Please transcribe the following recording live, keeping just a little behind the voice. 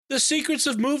The Secrets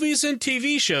of Movies and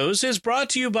TV Shows is brought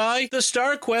to you by the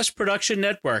StarQuest Production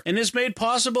Network and is made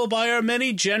possible by our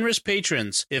many generous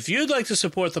patrons. If you'd like to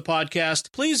support the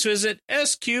podcast, please visit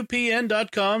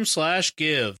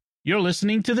sqpn.com/give. You're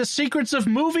listening to The Secrets of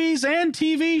Movies and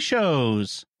TV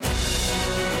Shows.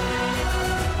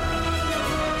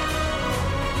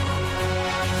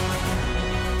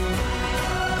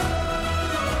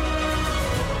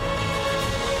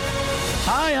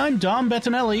 Hi, I'm Dom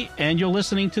Bettinelli, and you're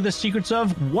listening to The Secrets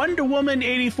of Wonder Woman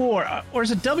 84, or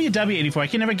is it WW84? I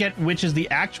can never get which is the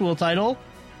actual title,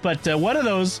 but one of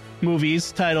those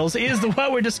movies' titles is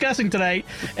what we're discussing tonight,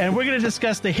 and we're going to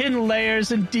discuss the hidden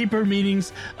layers and deeper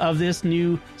meanings of this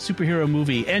new superhero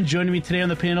movie. And joining me today on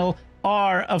the panel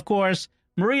are, of course,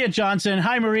 Maria Johnson.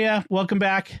 Hi, Maria. Welcome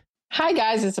back. Hi,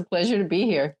 guys. It's a pleasure to be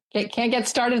here. Can't get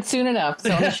started soon enough, so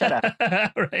I'll shut up.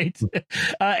 Right.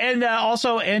 And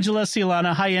also Angela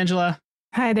Cialana. Hi, Angela.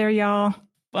 Hi there, y'all.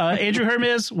 Andrew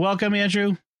Hermes. Welcome,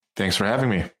 Andrew. Thanks for having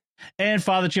me. And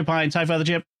Father Chip Hines. Hi, Father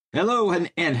Chip. Hello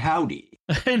and howdy.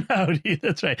 And howdy,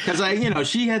 that's right. Because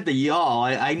she had the y'all.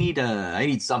 I need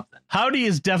something. Howdy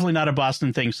is definitely not a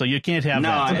Boston thing, so you can't have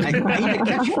that. No, I need a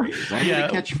catchphrase. I need a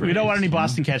catchphrase. We don't want any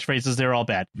Boston catchphrases. They're all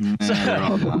bad. They're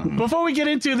all bad. Before we get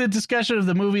into the discussion of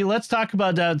the movie, let's talk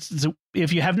about,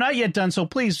 if you have not yet done so,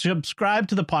 please subscribe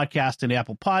to the podcast in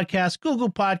Apple Podcasts,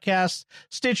 Google Podcasts,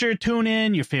 Stitcher,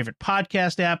 TuneIn, your favorite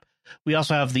podcast app. We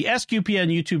also have the SQPN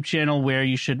YouTube channel where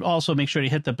you should also make sure to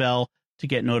hit the bell to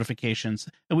get notifications.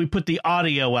 And we put the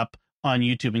audio up on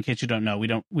YouTube in case you don't know. We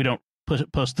don't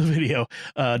post the video.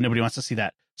 Nobody wants to see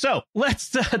that. So let's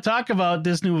talk about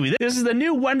this new movie. This is the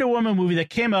new Wonder Woman movie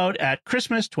that came out at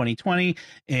Christmas 2020,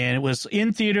 and it was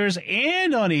in theaters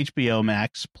and on HBO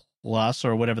Max Plus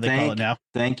or whatever they call it now.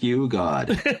 Thank you, God.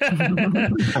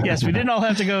 Yes, we didn't all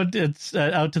have to go out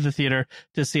to the theater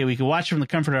to see it. We could watch it from the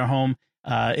comfort of our home.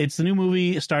 It's the new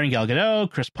movie starring Gal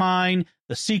Gadot, Chris Pine,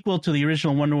 the sequel to the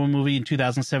original Wonder Woman movie in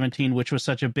 2017, which was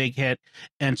such a big hit.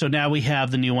 And so now we have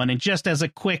the new one. And just as a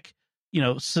quick,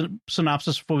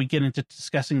 synopsis before we get into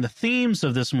discussing the themes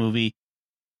of this movie,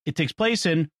 it takes place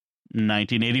in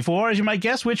 1984, as you might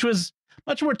guess, which was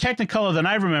much more Technicolor than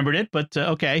I remembered it, but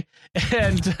okay.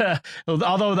 And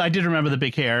although I did remember the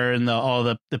big hair and all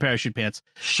the parachute pants.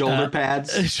 Shoulder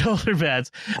pads. Shoulder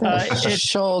pads.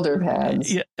 Shoulder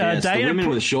pads. Yes, the women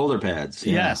with shoulder pads.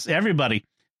 Yeah. Yes, everybody.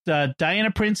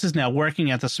 Diana Prince is now working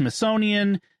at the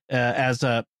Smithsonian as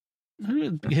a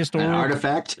historical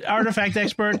artifact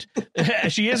expert.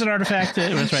 She is an artifact.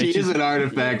 That's right. She is an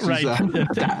artifact. Right.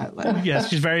 Yes,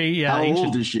 she's very How ancient.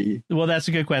 old is she? Well, that's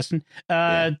a good question.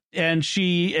 And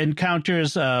she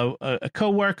encounters a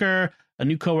coworker, a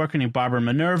new coworker named Barbara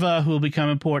Minerva, who will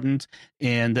become important.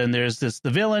 And then there's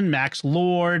the villain, Max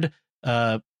Lord,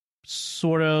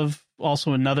 sort of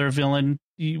also another villain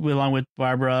along with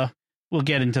Barbara. We'll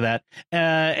get into that.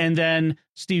 And then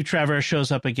Steve Trevor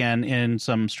shows up again in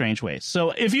some strange ways. So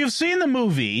if you've seen the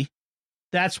movie,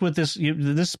 that's what this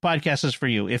podcast is for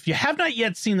you. If you have not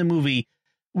yet seen the movie,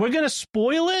 we're going to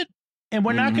spoil it, and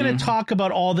we're not going to talk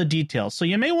about all the details. So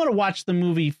you may want to watch the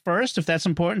movie first if that's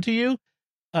important to you.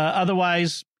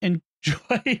 Otherwise,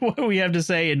 enjoy what we have to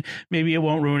say, and maybe it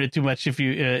won't ruin it too much if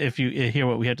you hear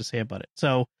what we have to say about it.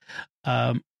 So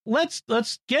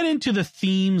let's get into the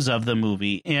themes of the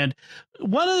movie. And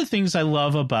one of the things I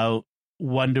love about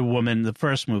Wonder Woman, the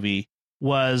first movie,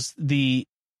 was that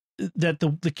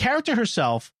the character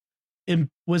herself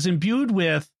was imbued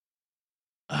with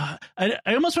I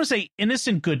almost want to say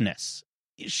innocent goodness.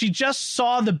 She just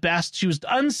saw the best. She was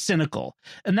uncynical,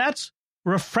 and that's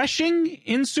refreshing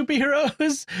in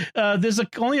superheroes. There's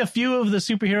only a few of the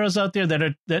superheroes out there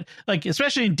that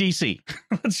especially in DC.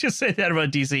 Let's just say that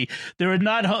about DC. There are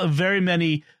not very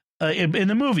many in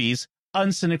the movies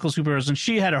uncynical superheroes, and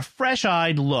she had a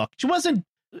fresh-eyed look. She wasn't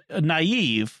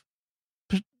naive.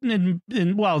 In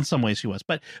some ways she was,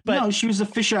 but no, she was a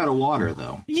fish out of water,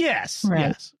 though. Yes,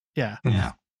 right. Yes, yeah.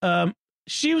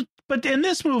 She was. But in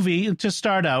this movie, to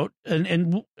start out,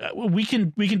 and we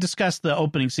can discuss the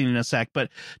opening scene in a sec, but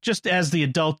just as the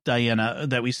adult Diana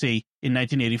that we see in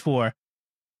 1984,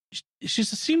 she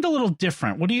seemed a little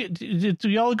different. What do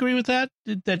you all agree with that?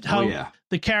 That how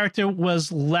the character was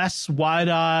less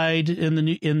wide-eyed in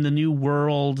the new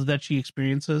world that she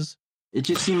experiences? It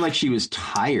just seemed like she was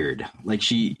tired. Like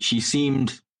she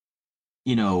seemed,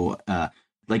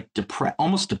 like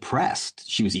almost depressed.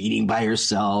 She was eating by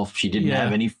herself. She didn't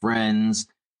have any friends.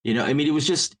 It was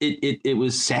just it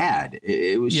was sad.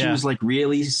 She was like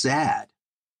really sad,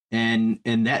 and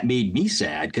that made me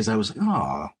sad because I was like,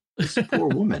 oh, this poor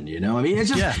woman.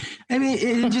 It's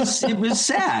just it was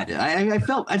sad. I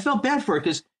felt bad for her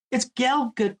because It's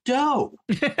Gal Gadot.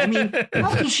 I mean,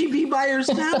 how can she be by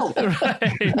herself?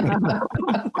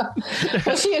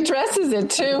 Well, she addresses it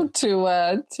too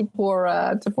to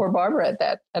poor Barbara at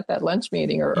that lunch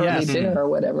meeting or early dinner or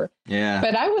whatever. Yeah.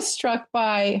 But I was struck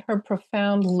by her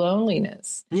profound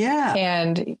loneliness. Yeah.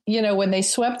 And when they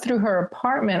swept through her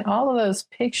apartment, all of those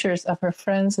pictures of her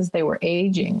friends as they were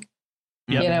aging,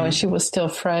 and she was still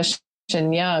fresh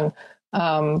and young.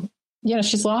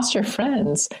 She's lost her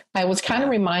friends. I was kind of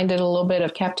reminded a little bit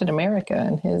of Captain America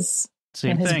and his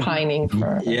pining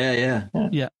for. Yeah.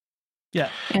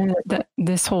 And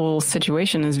this whole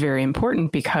situation is very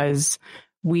important because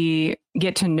we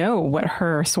get to know what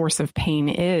her source of pain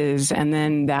is, and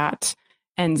then that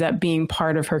ends up being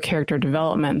part of her character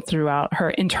development throughout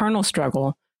her internal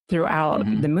struggle throughout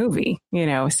the movie,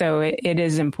 so it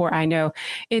is important. I know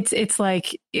it's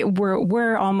like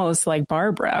we're almost like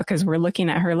Barbara because we're looking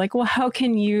at her like, well, how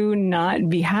can you not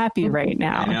be happy right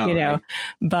now? Right?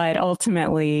 But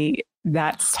ultimately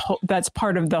that's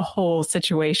part of the whole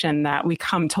situation that we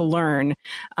come to learn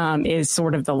is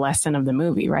sort of the lesson of the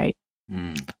movie, right?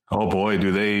 Oh boy,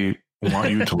 do they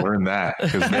want you to learn that,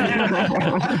 because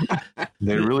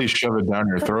they really shove it down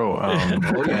your throat. And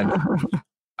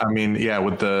I mean, yeah,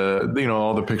 with the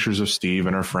all the pictures of Steve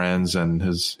and her friends and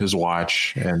his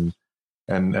watch and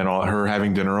all, her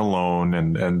having dinner alone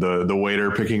and the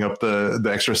waiter picking up the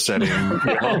extra setting.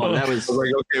 That was like,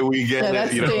 okay, we get it.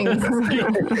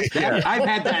 I've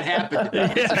had that happen.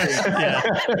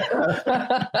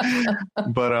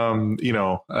 But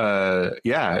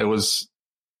it was.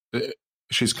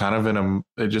 She's kind of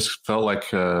it just felt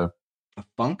like a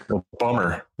funk, a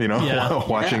bummer,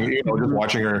 watching, just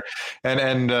watching her,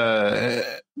 and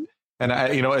the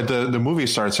movie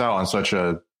starts out on such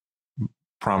a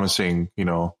promising,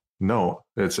 note.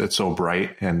 It's so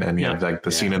bright, and you have like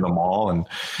the scene in the mall and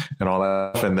all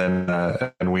that, and then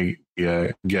and we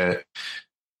get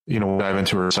dive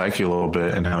into her psyche a little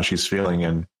bit and how she's feeling,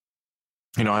 and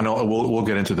I know we'll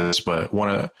get into this, but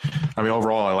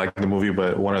overall I like the movie,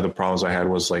 but one of the problems I had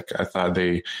was like I thought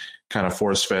they kind of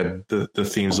force fed the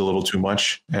themes a little too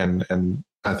much, and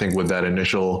I think with that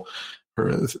initial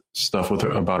stuff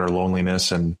about her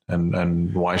loneliness and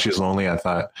why she's lonely, I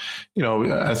thought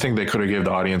I think they could have given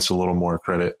the audience a little more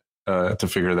credit to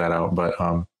figure that out, but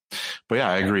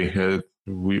yeah, I agree.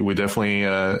 We definitely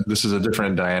this is a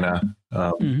different Diana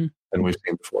than we've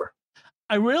seen before.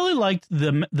 I really liked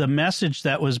the message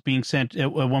that was being sent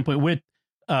at one point with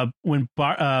when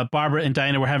Barbara and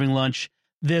Diana were having lunch.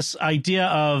 This idea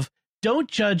of don't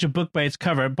judge a book by its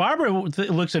cover. Barbara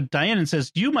looks at Diana and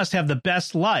says, "You must have the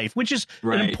best life," which is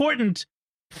an important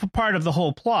part of the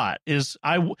whole plot.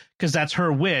 Because that's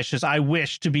her wish. Is I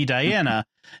wish to be Diana,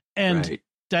 and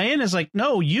Diana's like,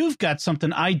 "No, you've got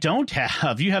something I don't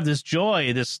have. You have this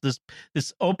joy, this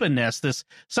openness, this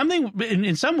something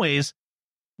in some ways."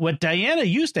 What Diana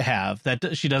used to have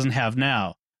that she doesn't have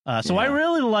now. So I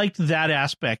really liked that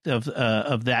aspect of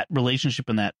that relationship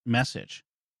and that message.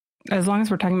 As long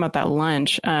as we're talking about that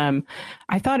lunch, I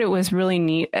thought it was really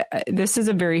neat. This is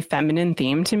a very feminine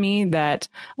theme to me that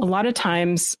a lot of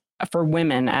times for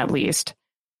women, at least,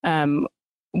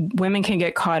 women can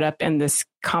get caught up in this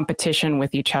competition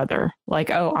with each other. Like,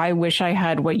 oh, I wish I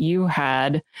had what you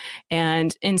had.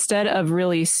 And instead of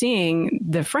really seeing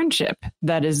the friendship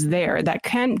that is there, that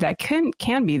can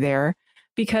be there,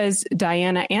 because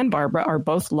Diana and Barbara are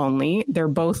both lonely. They're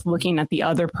both looking at the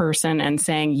other person and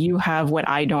saying, you have what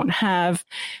I don't have.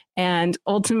 And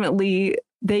ultimately,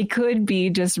 they could be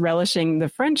just relishing the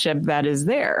friendship that is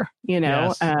there,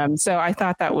 Yes. So I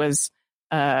thought that was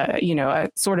a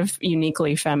sort of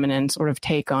uniquely feminine sort of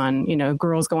take on,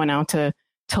 girls going out to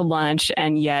lunch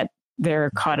and yet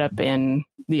they're caught up in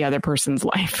the other person's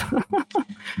life.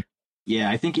 Yeah,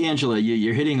 I think, Angela,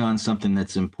 you're hitting on something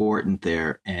that's important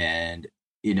there. And,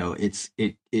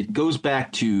 it goes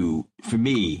back to, for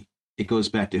me, it goes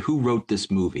back to who wrote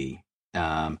this movie.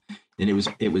 And it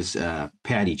was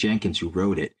Patty Jenkins who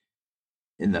wrote it.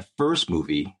 In the first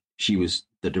movie, she was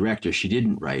the director. She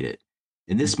didn't write it.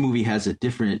 And this movie has a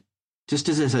different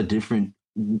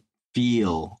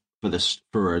feel for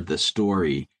the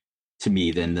story to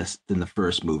me than the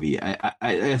first movie.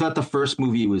 I thought the first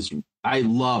movie I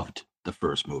loved the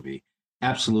first movie,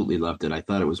 absolutely loved it. I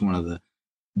thought it was one of the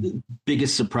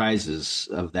biggest surprises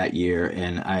of that year,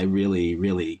 and I really,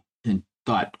 really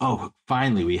thought, oh,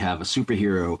 finally we have a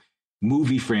superhero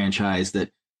movie franchise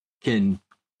that can,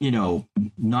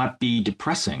 not be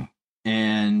depressing,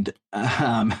 and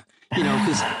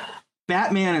because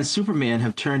Batman and Superman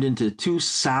have turned into two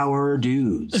sour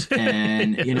dudes.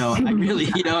 And, I really,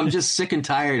 I'm just sick and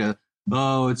tired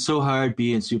oh, it's so hard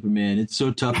being Superman. It's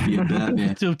so tough being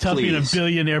Batman. It's so tough being a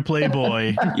billionaire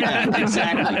playboy. Yeah,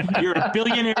 exactly. You're a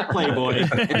billionaire playboy,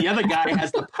 and the other guy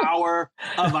has the power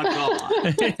of a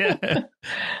god. Yeah.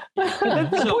 That's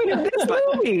the point of this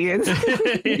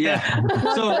movie.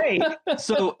 Yeah.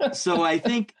 So I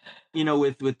think,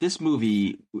 with this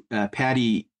movie,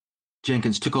 Patty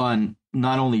Jenkins took on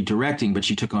not only directing, but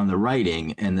she took on the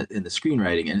writing and the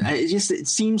screenwriting, and it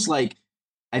seems like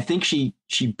I think she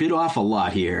bit off a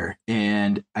lot here,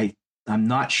 and I'm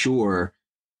not sure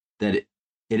that it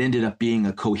ended up being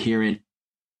a coherent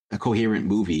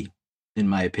movie, in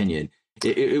my opinion.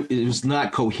 It was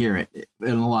not coherent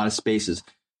in a lot of spaces.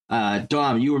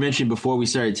 Dom, you were mentioning before we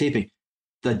started taping,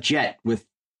 the jet with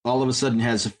all of a sudden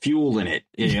has fuel in it,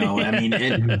 I mean,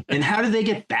 and how did they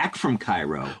get back from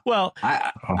Cairo? Well,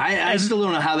 I still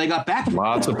don't know how they got back.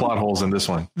 Lots of plot holes in this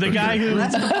one. The guy who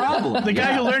that's the problem. The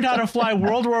guy who learned how to fly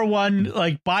World War I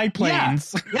like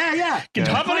biplanes. Yeah. Can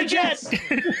hop on a jet.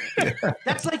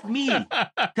 That's like me,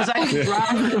 because I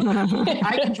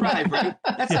can drive, right?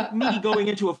 That's like me going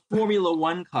into a Formula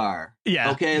One car. Yeah.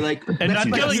 Okay, and not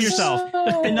killing yourself,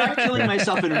 and not killing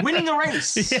myself, and winning a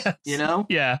race. Yes.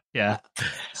 Yeah.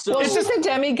 So it's just a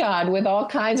demigod with all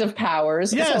kinds of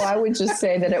powers. Yes. So I would just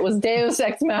say that it was Deus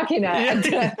Ex Machina. Yeah.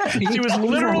 She was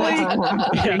literally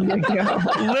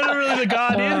the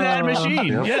god in that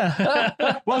machine. Yep.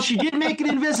 Yeah. Well, she did make it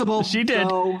invisible. She did.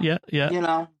 So,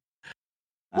 yeah.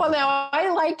 Well, now I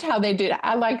liked how they did.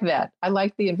 I like that. I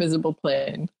like the invisible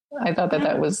plane. I thought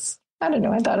that was. I don't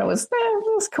know. I thought it was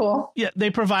cool. Yeah,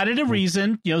 they provided a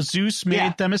reason. Zeus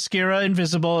made Themyscira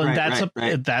invisible,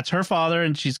 and that's her father,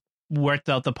 and she's worked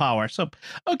out the power. So,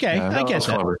 okay, I get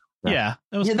that. Clever. Yeah,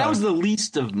 that was the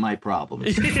least of my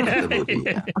problems. Let's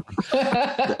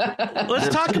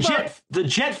talk about the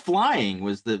jet flying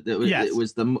was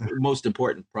the most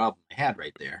important problem I had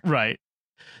right there. Right.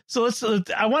 So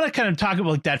I want to kind of talk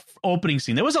about that opening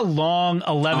scene. There was a long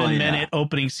 11-minute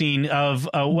opening scene of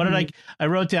what did I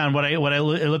wrote down what it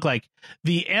looked like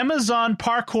the Amazon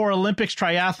Parkour Olympics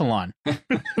triathlon. Like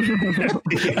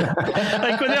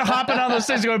when they're hopping on those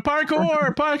things, going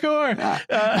parkour.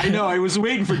 I know. I was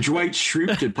waiting for Dwight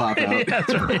Schrute to pop out.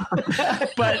 That's right.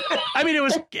 But I mean, it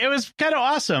was kind of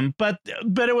awesome. But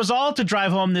it was all to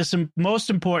drive home this most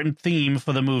important theme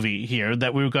for the movie here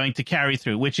that we were going to carry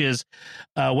through, which is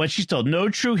what she's told: no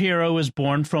true hero is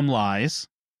born from lies.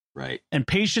 Right. And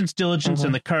patience, diligence,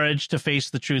 and the courage to face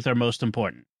the truth are most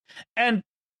important. And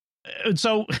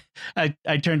so I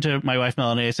turned to my wife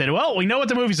Melanie. I said, "Well, we know what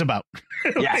the movie's about."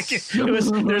 Yes,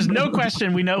 there's no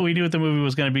question. We knew what the movie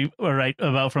was going to be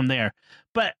about from there.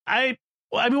 But I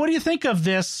mean, what do you think of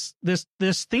this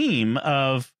theme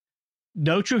of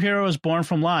no true hero is born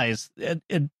from lies?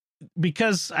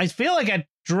 Because I feel like I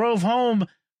drove home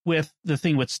with the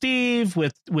thing with Steve,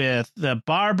 with the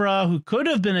Barbara, who could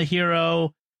have been a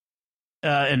hero.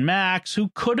 And Max,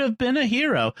 who could have been a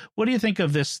hero. What do you think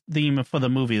of this theme for the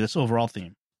movie, this overall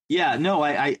theme? Yeah, no,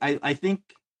 I think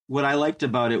what I liked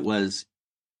about it was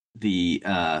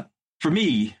for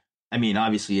me, I mean,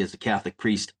 obviously as a Catholic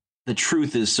priest, the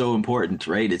truth is so important,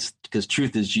 right? It's because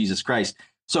truth is Jesus Christ.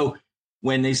 So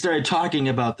when they started talking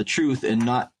about the truth and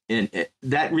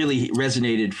that really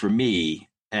resonated for me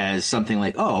as something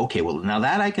like, oh, okay, well, now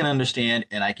that I can understand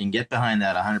and I can get behind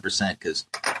that 100% because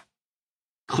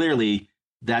clearly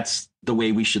that's the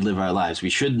way we should live our lives.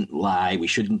 We shouldn't lie. We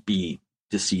shouldn't be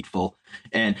deceitful.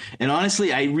 And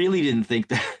honestly, I really didn't think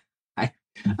that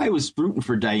I was rooting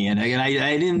for Diana, and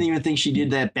I didn't even think she did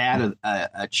that bad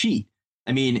a cheat.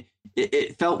 I mean,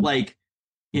 it felt like,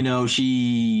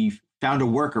 she found a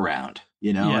workaround,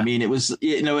 Yeah. I mean, it was,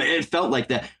 it felt like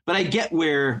that, but I get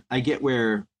where,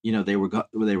 they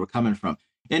were coming from.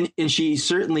 And she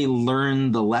certainly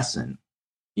learned the lesson.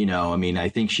 I mean, I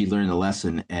think she learned the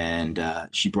lesson and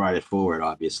she brought it forward,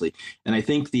 obviously. And I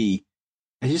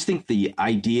just think the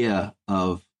idea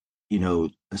of,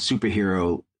 a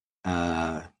superhero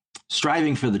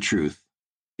striving for the truth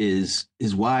is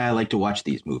why I like to watch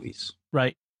these movies.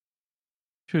 Right.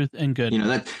 Truth and good.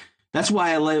 That's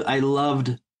why I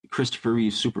loved Christopher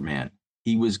Reeve's Superman.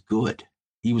 He was good.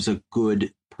 He was a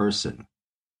good person.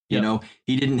 Yep.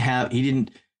 He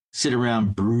didn't sit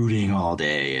around brooding all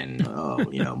day and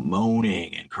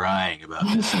moaning and crying about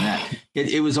this and that.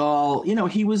 It was all,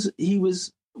 he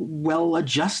was well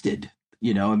adjusted,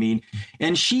 I mean,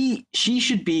 and she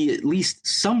should be at least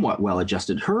somewhat well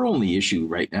adjusted. Her only issue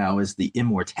right now is the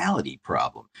immortality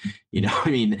problem, I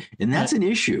mean, and that's an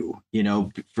issue,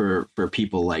 for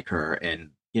people like her and,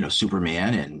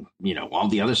 Superman and, all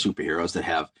the other superheroes that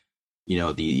have,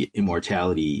 the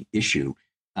immortality issue,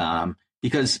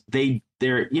 because they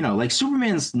they're, you know, like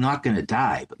Superman's not going to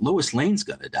die, but Lois Lane's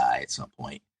going to die at some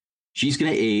point. She's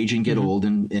going to age and get old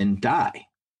and die.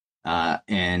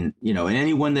 And, you know, and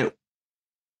anyone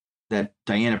that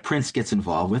Diana Prince gets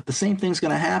involved with, the same thing's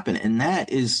going to happen. And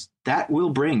that will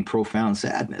bring profound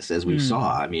sadness, as we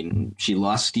saw. I mean, she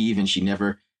lost Steve and she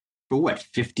never, for what,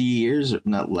 50 years, or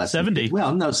not less 70.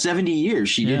 70 years.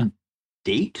 She didn't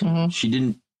date. Mm-hmm. She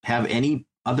didn't have any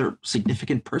other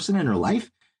significant person in her life.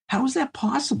 How is that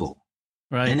possible?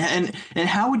 Right. And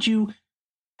how would you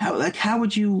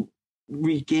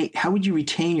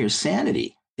retain your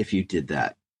sanity if you did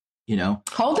that? You know,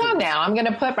 hold on now. I'm going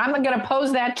to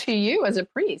pose that to you as a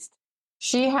priest.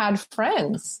 She had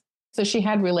friends, so she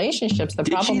had relationships. The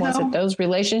problem was that those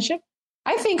relationships.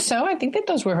 I think so. I think that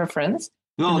those were her friends.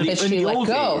 Well, in the old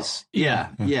days.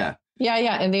 Yeah.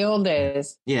 In the old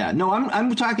days. Yeah. No,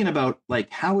 I'm talking about, like,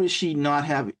 how does she not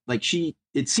have, like,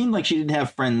 it seemed like she didn't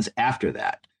have friends after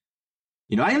that.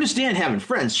 You know, I understand having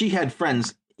friends. She had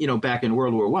friends, you know, back in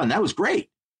World War I. That was great.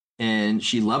 And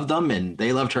she loved them and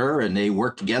they loved her and they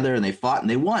worked together and they fought and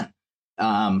they won.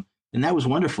 And that was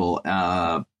wonderful.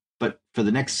 But for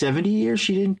the next 70 years,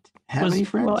 she didn't have any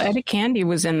friends. Well, Etta Candy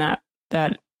was in that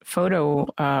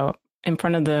photo in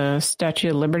front of the Statue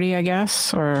of Liberty, I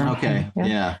guess. Or okay.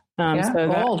 Yeah.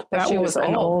 So old. That she was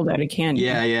an old Etta Candy.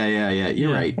 Yeah.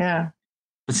 You're right. Yeah.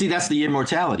 But see, that's the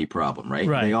immortality problem, right?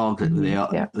 Right. They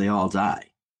all die.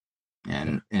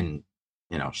 And you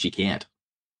know, she can't.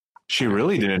 She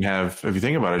really didn't have, if you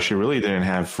think about it, she really didn't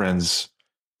have friends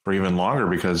for even longer,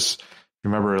 because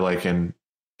remember, like in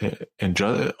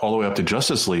all the way up to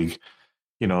Justice League,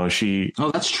 you know,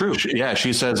 oh, that's true.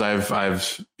 She says,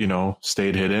 I've, you know,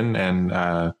 stayed hidden and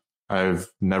I've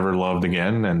never loved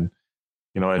again. And,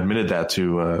 you know, admitted that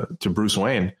to Bruce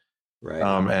Wayne. Right.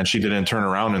 And she didn't turn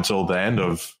around until the end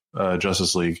of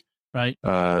Justice League. Right.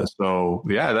 So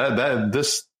yeah,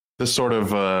 this sort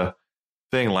of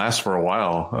thing lasts for a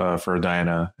while for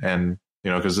Diana, and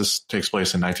you know, because this takes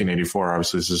place in 1984.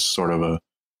 Obviously, this is sort of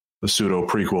a pseudo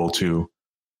prequel to,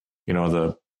 you know,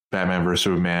 the Batman vs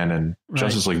Superman and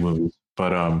Justice League movies.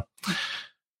 But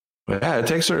yeah, it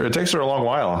takes her a long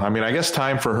while. I mean, I guess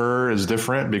time for her is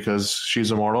different because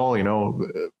she's immortal. You know,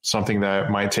 something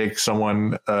that might take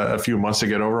someone a few months to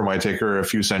get over might take her a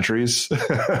few centuries,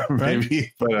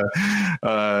 maybe. But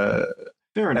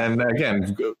and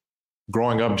again,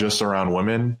 growing up just around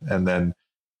women and then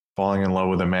falling in love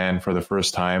with a man for the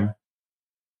first time,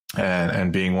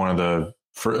 and being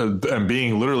and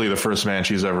being literally the first man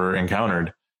she's ever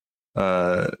encountered,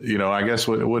 you know, I guess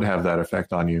it would have that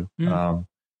effect on you.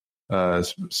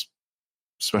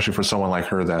 Especially for someone like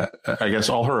her, that I guess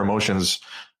all her emotions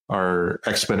are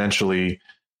exponentially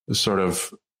sort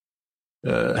of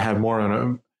have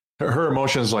more. Her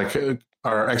emotions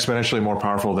are exponentially more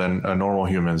powerful than normal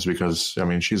humans, because I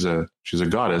mean she's a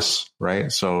goddess,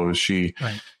 right? So she,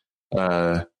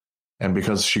 and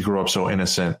because she grew up so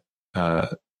innocent, I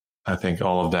think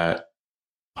all of that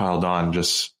piled on.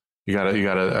 Just you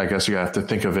gotta. I guess you have to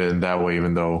think of it in that way,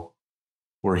 even though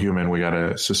we're human, we got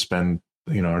to suspend,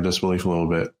 you know, our disbelief a little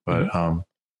bit. But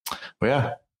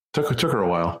yeah, took her a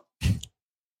while.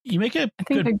 You make a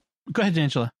good. Go ahead,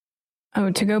 Angela.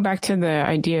 Oh, to go back to the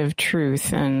idea of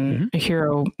truth and a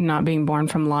hero not being born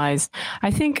from lies, I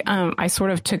think I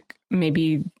sort of took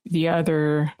maybe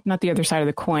not the other side of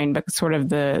the coin, but sort of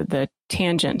the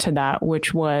tangent to that,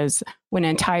 which was when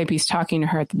Antiope's talking to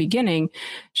her at the beginning,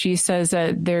 she says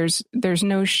that there's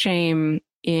no shame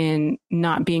in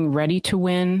not being ready to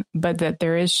win, but that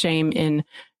there is shame in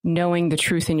knowing the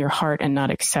truth in your heart and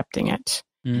not accepting it.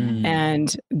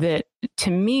 And that, to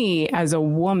me, as a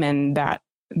woman, that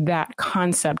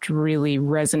concept really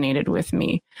resonated with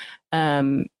me.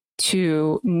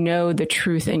 To know the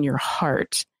truth in your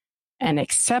heart and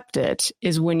accept it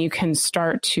is when you can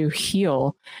start to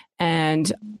heal.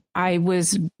 And I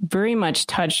was very much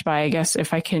touched by, I guess,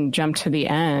 if I can jump to the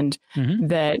end,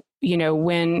 that, you know,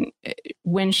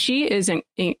 when she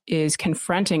is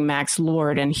confronting Max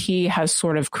Lord, and he has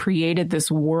sort of created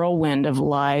this whirlwind of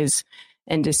lies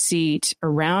and deceit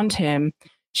around him,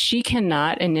 she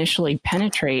cannot initially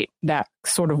penetrate that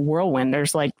sort of whirlwind.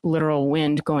 There's like literal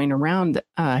wind going around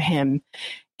him.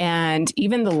 And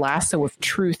even the lasso of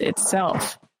truth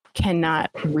itself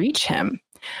cannot reach him.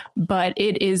 But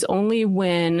it is only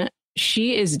when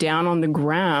she is down on the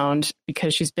ground,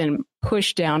 because she's been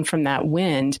pushed down from that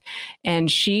wind, and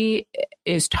she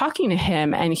is talking to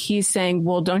him, and he's saying,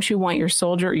 well, don't you want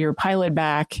your pilot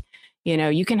back? You know,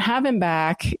 you can have him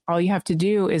back. All you have to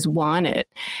do is want it.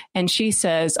 And she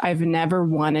says, I've never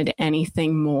wanted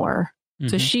anything more.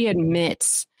 So she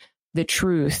admits the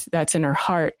truth that's in her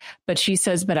heart, but she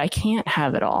says, but I can't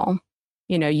have it all.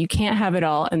 You can't have it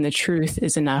all, and the truth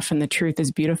is enough, and the truth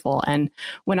is beautiful. And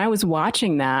when I was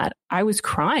watching that, I was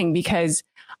crying because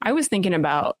I was thinking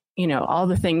about, all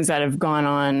the things that have gone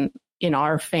on in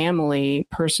our family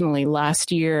personally.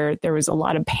 Last year, there was a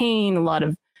lot of pain, a lot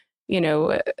of,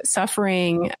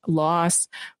 suffering, loss.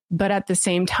 But at the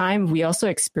same time, we also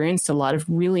experienced a lot of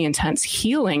really intense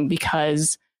healing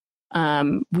because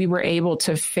we were able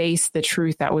to face the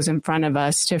truth that was in front of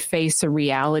us, to face the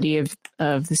reality of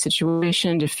the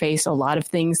situation, to face a lot of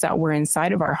things that were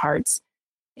inside of our hearts.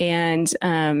 And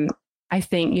I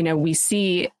think, we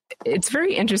see, it's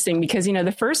very interesting because,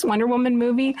 the first Wonder Woman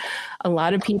movie, a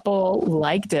lot of people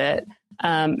liked it.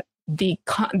 The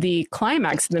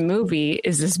climax of the movie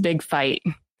is this big fight,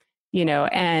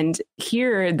 and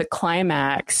here the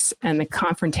climax and the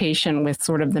confrontation with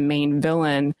sort of the main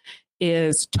villain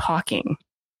is talking.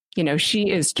 She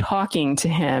is talking to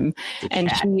him,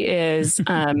 and she is,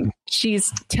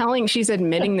 she's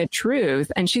admitting the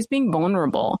truth, and she's being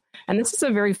vulnerable. And this is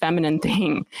a very feminine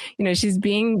thing. She's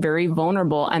being very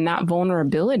vulnerable, and that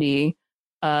vulnerability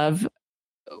of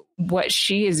what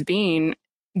she is being,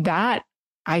 that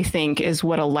I think is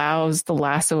what allows the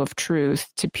lasso of truth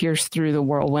to pierce through the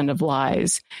whirlwind of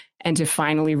lies and to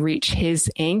finally reach his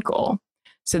ankle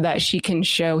so that she can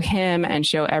show him and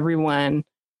show everyone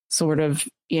sort of,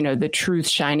 the truth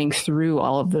shining through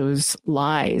all of those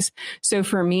lies. So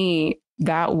for me,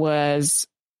 that was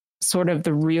sort of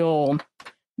the real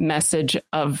message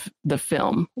of the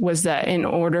film, was that in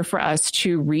order for us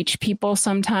to reach people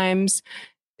sometimes,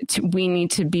 we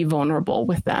need to be vulnerable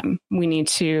with them. We need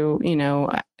to,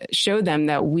 show them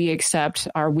that we accept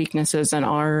our weaknesses and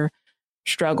our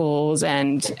struggles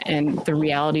and the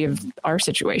reality of our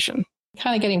situation.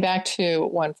 Kind of getting back to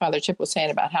what Father Chip was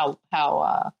saying about how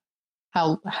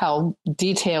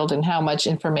detailed and how much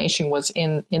information was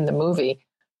in the movie.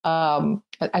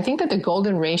 I think that the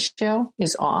golden ratio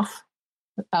is off.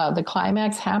 The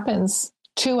climax happens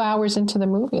 2 hours into the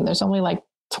movie, and there's only like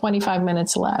 25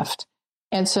 minutes left.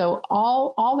 And so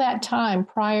all that time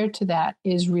prior to that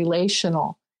is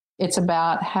relational. It's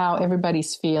about how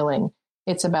everybody's feeling.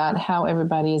 It's about how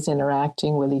everybody is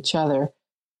interacting with each other.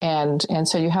 And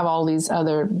so you have all these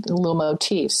other little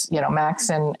motifs, Max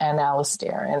and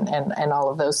Alistair and all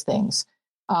of those things.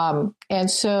 And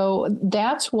so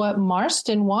that's what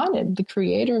Marston wanted. The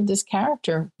creator of this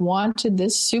character wanted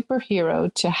this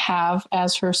superhero to have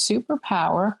as her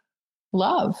superpower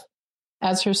love,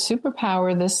 as her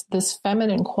superpower this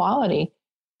feminine quality.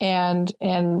 And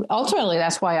ultimately,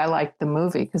 that's why I liked the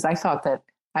movie, because I thought that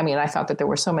there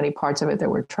were so many parts of it that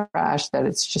were trash that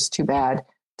it's just too bad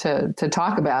to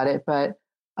talk about it. But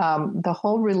the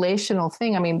whole relational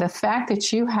thing, the fact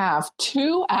that you have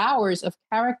 2 hours of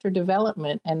character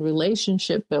development and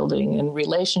relationship building and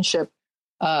relationship,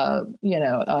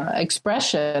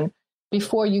 expression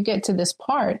before you get to this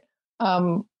part,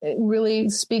 it really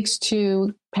speaks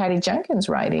to Patty Jenkins'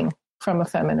 writing from a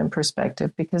feminine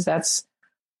perspective, because that's,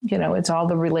 it's all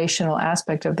the relational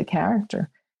aspect of the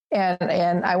character.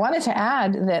 And I wanted to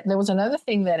add that there was another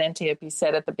thing that Antiope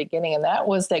said at the beginning, and that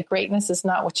was that greatness is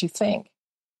not what you think.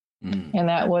 And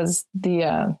that was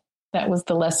the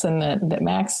lesson that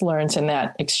Max learns in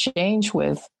that exchange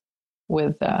with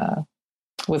Wonder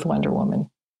Woman.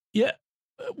 Yeah.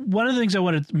 One of the things I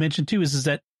wanted to mention too is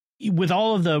that with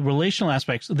all of the relational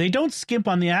aspects, they don't skimp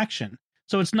on the action.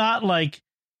 So it's not like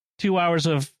 2 hours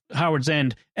of Howard's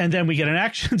End and then we get an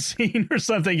action scene or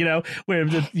something, where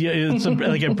it's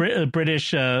like a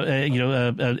British,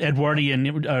 Edwardian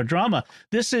drama.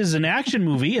 This is an action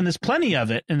movie, and there's plenty of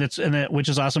it, which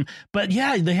is awesome. But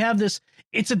yeah, they have this.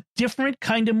 It's a different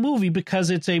kind of movie because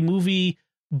it's a movie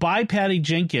by Patty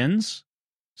Jenkins,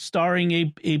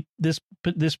 starring this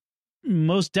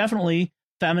most definitely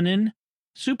feminine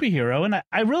superhero, and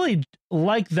I really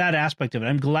like that aspect of it.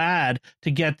 I'm glad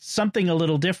to get something a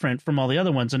little different from all the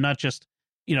other ones, and not just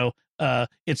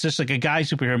it's just like a guy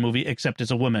superhero movie except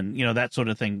it's a woman, that sort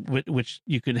of thing, which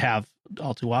you could have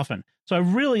all too often. So I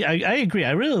agree.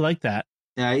 I really like that.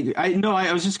 Yeah,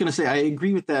 I was just going to say I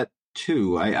agree with that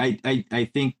too. I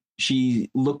think she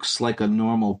looks like a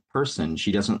normal person.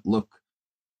 She doesn't look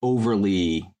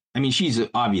overly. She's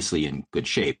obviously in good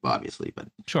shape, obviously, but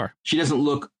sure, she doesn't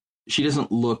look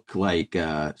like,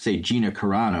 say, Gina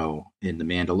Carano in The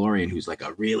Mandalorian, who's like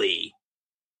a really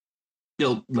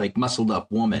built, like muscled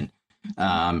up woman.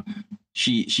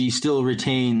 She still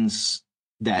retains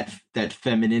that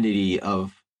femininity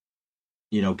of,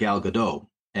 Gal Gadot.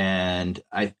 And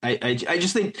I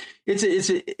just think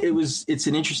it's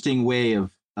an interesting way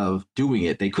of doing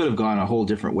it. They could have gone a whole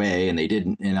different way, and they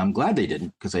didn't. And I'm glad they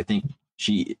didn't, because I think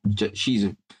she's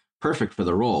perfect for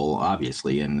the role,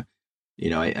 obviously. And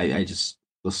I just,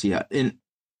 we'll see how, and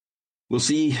we'll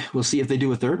see if they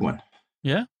do a third one.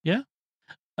 Yeah.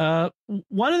 One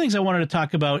of the things I wanted to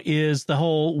talk about is the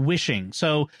whole wishing.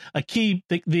 So a key,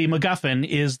 the MacGuffin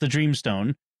is the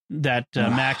Dreamstone that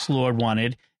Max Lord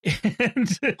wanted.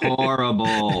 And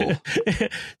horrible.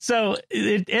 So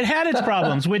it had its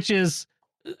problems, which is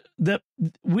they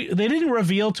didn't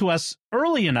reveal to us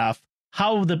early enough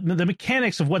how the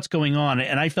mechanics of what's going on,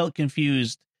 and I felt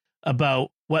confused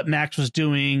about what Max was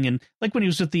doing, and like when he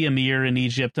was with the Emir in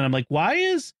Egypt, and I'm like, why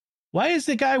is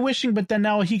the guy wishing, but then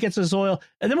now he gets his oil,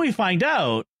 and then we find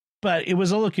out, but it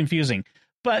was a little confusing.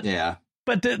 But yeah,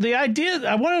 but the idea,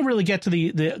 I want to really get to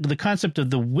the concept of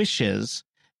the wishes,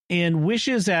 and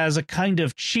wishes as a kind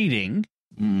of cheating.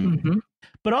 Mm-hmm.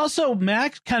 But also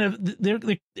Max kind of,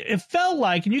 it felt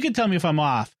like, and you can tell me if I'm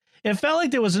off, it felt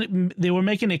like they were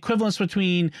making equivalence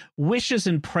between wishes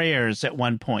and prayers at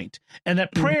one point, and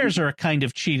that prayers are a kind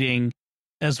of cheating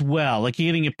as well, like you're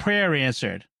getting a prayer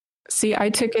answered. See, I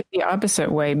took it the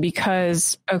opposite way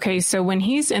because, okay, so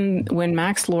when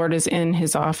Max Lord is in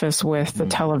his office with the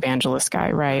televangelist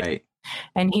guy, right?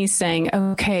 And he's saying,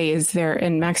 okay,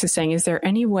 and Max is saying, is there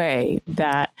any way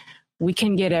that we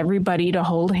can get everybody to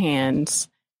hold hands,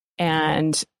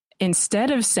 and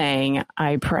instead of saying,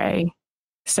 I pray,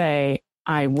 say,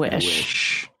 I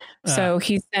wish. So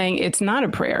he's saying it's not a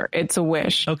prayer, it's a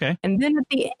wish. Okay. And then at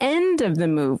the end of the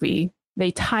movie,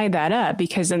 they tie that up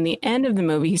because in the end of the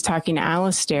movie, he's talking to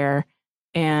Alistair,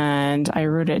 and I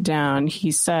wrote it down.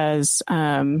 He says,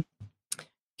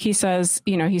 he's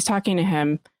talking to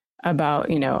him about,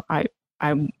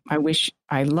 I wish,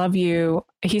 I love you.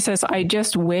 He says, I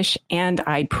just wish and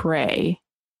I pray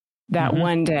that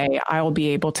one day I'll be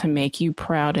able to make you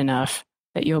proud enough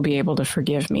that you'll be able to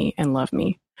forgive me and love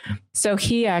me. So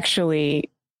he actually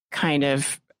kind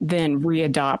of then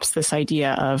readopts this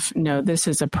idea of, no, this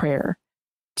is a prayer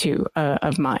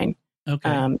of mine. Okay.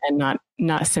 And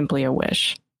not simply a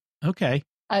wish. Okay.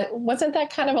 Wasn't that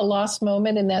kind of a lost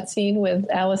moment in that scene with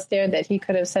Alistair that he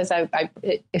could have said,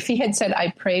 if he had said,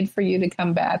 I prayed for you to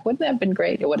come back, wouldn't that have been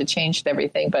great? It would have changed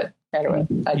everything. But anyway,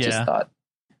 I just thought,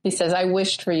 he says, I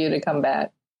wished for you to come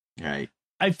back. Right.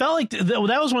 I felt like that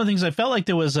was one of the things I felt like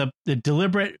there was a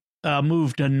deliberate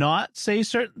move to not say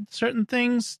certain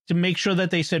things, to make sure that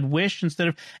they said wish instead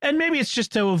of, and maybe it's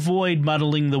just to avoid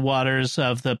muddling the waters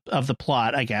of the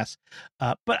plot, I guess.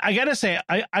 But I gotta say,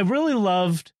 I really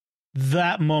loved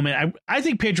that moment. I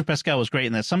think Pedro Pascal was great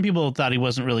in that. Some people thought he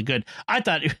wasn't really good. I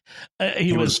thought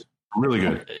he was really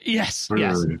good. Yes, really,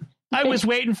 yes. Really good. I was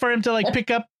waiting for him to like pick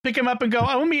him up and go,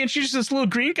 oh, let me introduce this little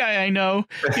green guy I know,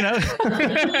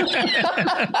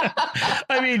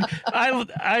 I mean,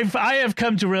 I have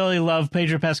come to really love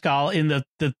Pedro Pascal in the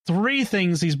three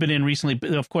things he's been in recently.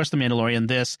 Of course, The Mandalorian,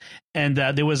 this, and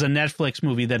there was a Netflix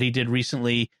movie that he did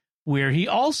recently where he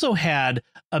also had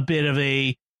a bit of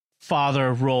a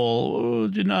father role,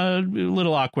 a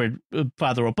little awkward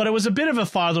father role, but it was a bit of a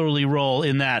fatherly role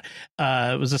in that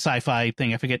it was a sci-fi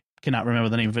thing. I cannot remember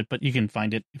the name of it, but you can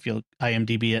find it if you'll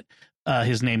IMDb it,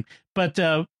 his name. But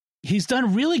he's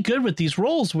done really good with these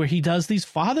roles where he does these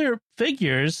father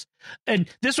figures, and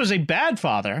this was a bad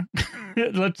father.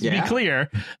 Let's be clear,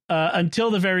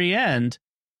 until the very end.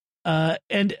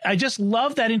 And I just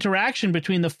love that interaction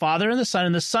between the father and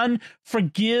the son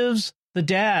forgives the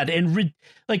dad. And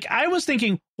I was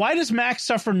thinking, why does Max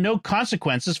suffer no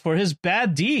consequences for his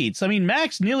bad deeds? I mean,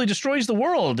 Max nearly destroys the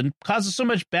world and causes so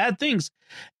much bad things.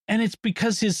 And it's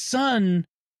because his son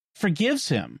forgives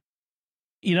him.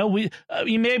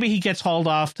 Maybe he gets hauled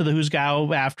off to the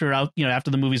Husgau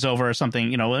after the movie's over or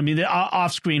something,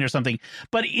 off screen or something.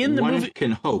 But in the movie,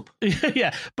 can hope.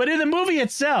 Yeah. But in the movie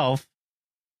itself,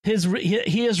 he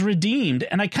is redeemed.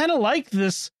 And I kind of like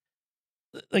this.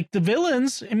 Like the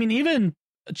villains, I mean, even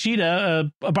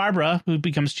Cheetah, Barbara, who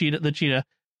becomes the Cheetah,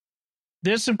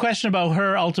 there's some question about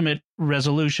her ultimate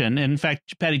resolution. And in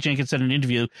fact, Patty Jenkins said in an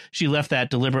interview, she left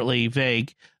that deliberately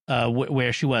vague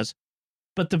where she was.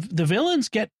 But the villains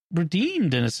get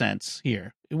redeemed in a sense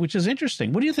here, which is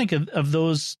interesting. What do you think of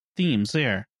those themes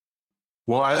there?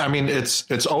 Well, I mean,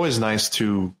 it's always nice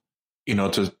to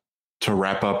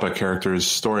wrap up a character's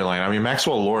storyline. I mean,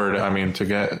 Maxwell Lord, I mean,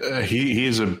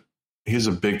 he's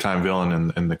a big time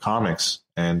villain in the comics,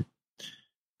 and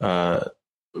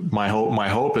my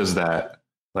hope is that,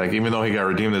 like, even though he got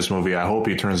redeemed in this movie, I hope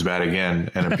he turns bad again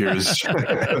and appears,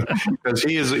 because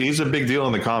he's a big deal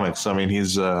in the comics. I mean,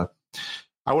 he's I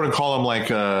wouldn't call him like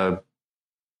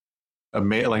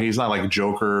like he's not like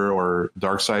Joker or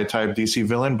Darkseid type DC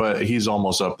villain, but he's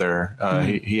almost up there.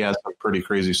 He has some pretty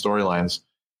crazy storylines.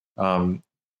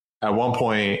 At one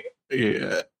point,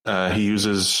 he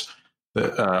uses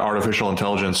artificial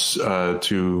intelligence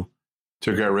to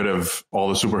get rid of all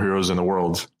the superheroes in the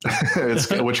world.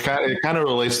 Which kind of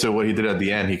relates to what he did at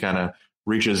the end. He kind of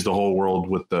reaches the whole world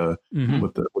with the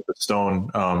with the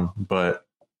stone.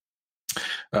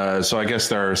 So I guess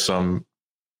there is some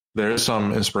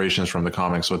inspirations from the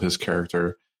comics with his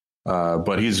character,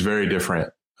 but he's very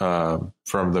different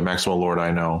from the Maxwell Lord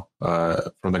I know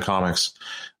from the comics.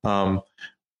 But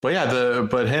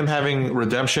but him having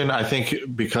redemption, I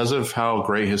think because of how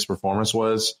great his performance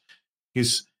was,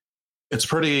 it's a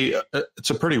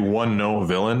pretty one note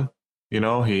villain, you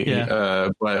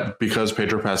know. But because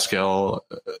Pedro Pascal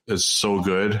is so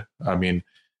good, I mean,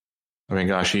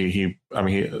 gosh, he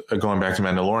going back to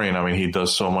Mandalorian, I mean, he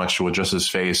does so much with just his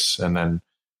face, and then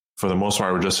for the most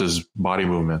part with just his body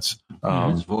movements,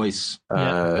 his voice.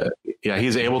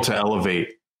 He's able to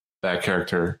elevate that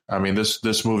character. I mean,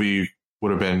 this movie would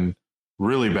have been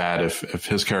really bad if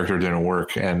his character didn't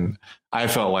work, and I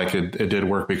felt like it did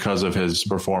work because of his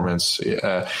performance.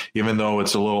 Even though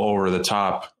it's a little over the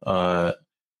top, I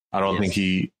don't think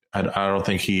he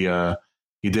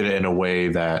did it in a way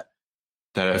that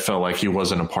it felt like he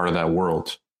wasn't a part of that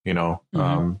world, you know.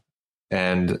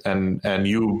 And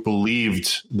you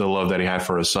believed the love that he had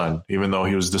for his son, even though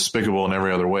he was despicable in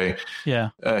every other way.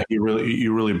 Yeah. You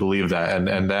really believed that.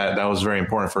 And that was very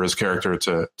important for his character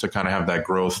to kind of have that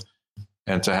growth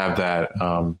and to have that,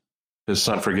 his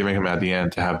son forgiving him at the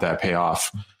end, to have that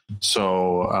payoff.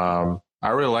 So, I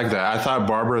really like that. I thought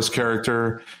Barbara's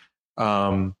character,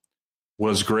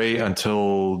 was great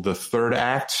until the third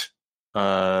act.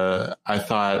 I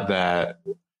thought that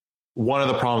one of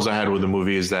the problems I had with the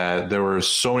movie is that there were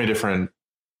so many different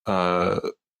plot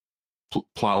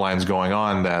lines going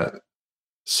on that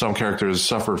some characters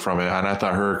suffered from it, and I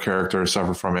thought her character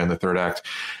suffered from it in the third act.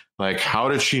 Like, how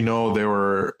did she know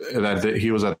that he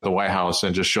was at the White House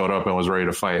and just showed up and was ready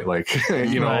to fight? Like,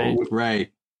 you know,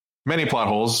 right. Many plot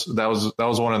holes. That was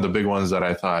one of the big ones that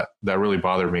I thought that really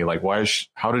bothered me. Like,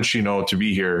 how did she know to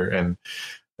be here and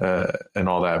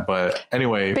all that? But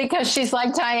anyway, because she's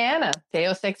like Diana,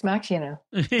 Deus Ex Machina.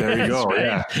 There you go.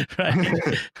 Right.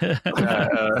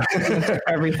 Yeah.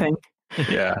 Everything.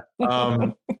 Yeah.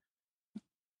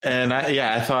 And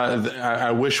I thought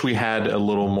I wish we had a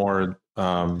little more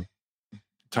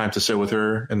time to sit with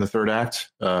her in the third act,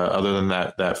 other than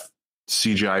that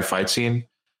CGI fight scene,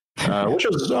 which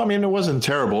was, I mean, it wasn't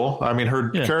terrible. I mean,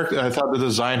 her character, I thought the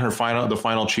design, the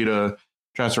final cheetah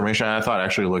transformation, I thought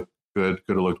actually looked good.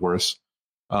 Could have looked worse.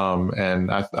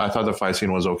 And I thought the fight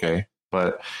scene was okay,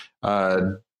 but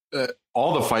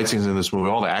all the fight scenes in this movie,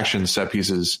 all the action set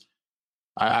pieces,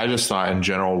 I just thought in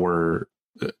general were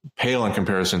pale in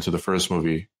comparison to the first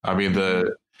movie. I mean,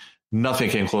 nothing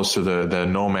came close to the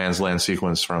no man's land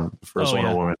sequence from the first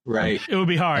Wonder Woman. Right. It would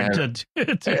be hard to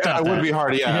it would be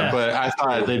hard. Yeah. But I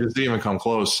thought they just didn't even come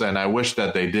close, and I wish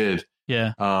that they did.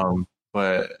 Yeah.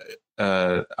 But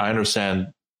I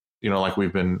understand, you know, like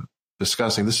we've been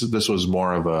discussing, this was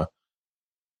more of a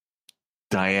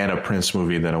Diana Prince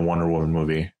movie than a Wonder Woman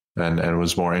movie, and it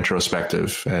was more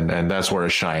introspective, and that's where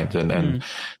it shined, and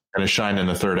it shined in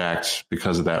the third act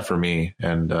because of that for me.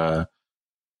 And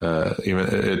even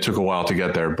it took a while to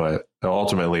get there, but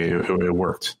ultimately it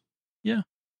worked. Yeah.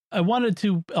 I wanted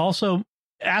to also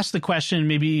ask the question,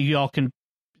 maybe y'all can,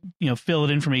 you know, fill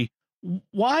it in for me.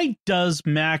 Why does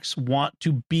Max want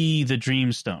to be the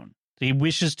Dreamstone? He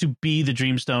wishes to be the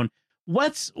Dreamstone.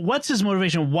 What's his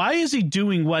motivation? Why is he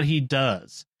doing what he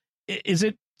does? Is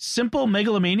it simple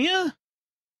megalomania?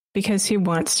 Because he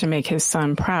wants to make his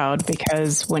son proud,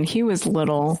 because when he was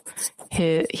little,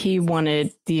 he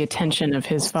wanted the attention of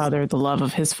his father, the love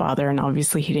of his father, and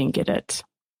obviously he didn't get it.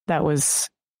 That was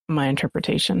my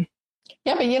interpretation.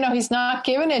 Yeah, but, you know, he's not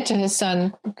giving it to his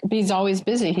son. He's always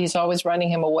busy. He's always running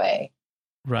him away.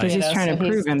 Right. Because he's trying to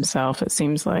prove himself, it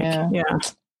seems like.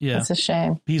 Yeah. It's a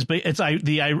shame.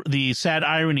 The sad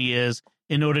irony is,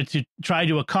 in order to try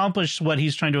to accomplish what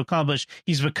he's trying to accomplish,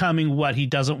 he's becoming what he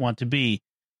doesn't want to be.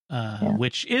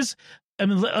 Which is, I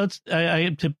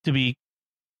mean, to be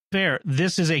fair,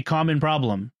 this is a common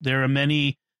problem. There are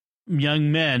many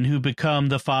young men who become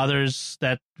the fathers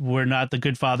that were not the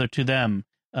good father to them.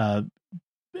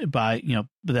 By, you know,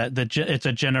 that it's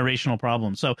a generational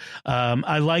problem. So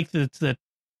I like that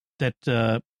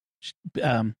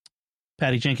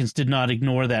Patty Jenkins did not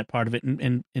ignore that part of it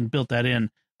and built that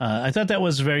in. I thought that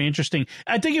was very interesting.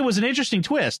 I think it was an interesting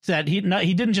twist that he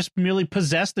didn't just merely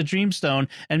possess the Dreamstone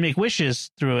and make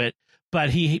wishes through it, but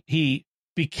he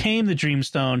became the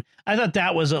Dreamstone. I thought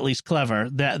that was at least clever,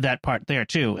 that part there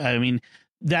too. I mean,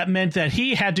 that meant that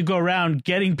he had to go around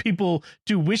getting people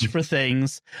to wish for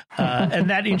things, and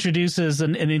that introduces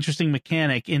an interesting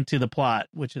mechanic into the plot,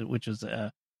 which is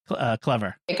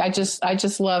clever. I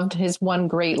just loved his one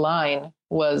great line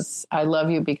was, "I love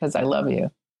you because I love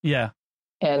you." Yeah.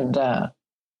 And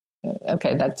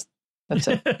okay, that's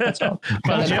it. That's all.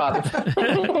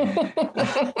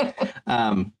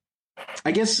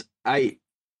 I guess I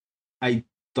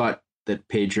thought that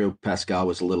Pedro Pascal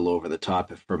was a little over the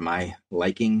top for my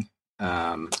liking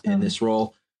in this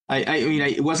role. I mean,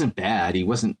 it wasn't bad. He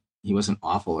wasn't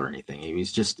awful or anything. He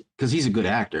was just, because he's a good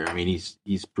actor. I mean,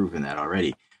 he's proven that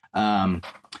already. I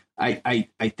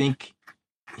think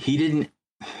he didn't.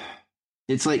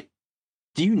 It's like,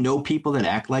 do you know people that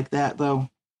act like that though?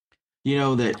 You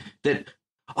know that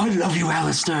I love you,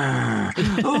 Alistair.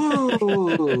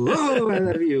 Oh, I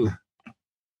love you.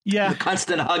 Yeah. The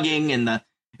constant hugging and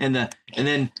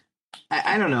then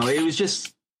I don't know. It was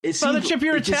just. Well, the Chip,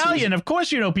 you're Italian. Of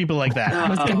course, you know people like that. I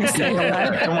was going to say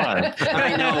that. Come on.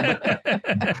 I know,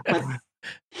 but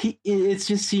it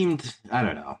just seemed. I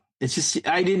don't know. It's just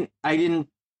I didn't.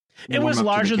 It was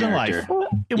larger than life.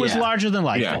 It was larger than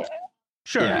life. Yeah.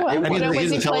 Sure. Yeah. I mean,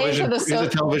 he's a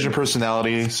television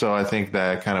personality, so I think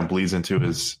that kind of bleeds into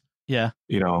his,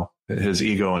 his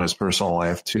ego and his personal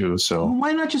life too. So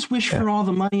why not just wish for all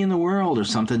the money in the world or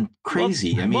something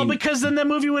crazy? Well, because then the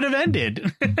movie would have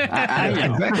ended. I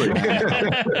know. Exactly.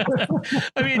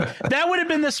 I mean, that would have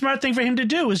been the smart thing for him to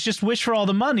do, is just wish for all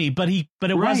the money, but it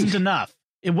wasn't enough.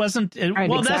 It wasn't.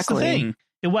 That's the thing.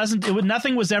 It wasn't.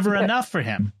 Nothing was ever enough for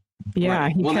him. Yeah,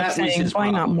 he kept saying, "Why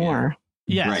not more?"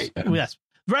 Yes. Right. Yes.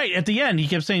 Right. At the end, he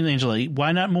kept saying to Angela,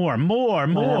 "Why not more?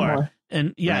 More.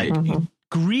 And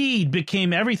greed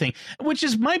became everything, which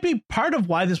might be part of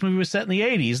why this movie was set in the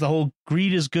 80s. The whole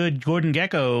greed is good Gordon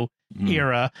Gekko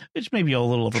era, which may be a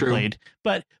little overplayed,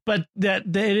 but that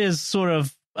it is sort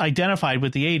of identified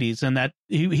with the 80s, and that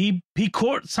he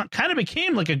kind of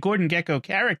became like a Gordon Gekko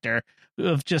character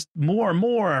of just more.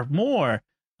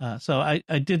 So I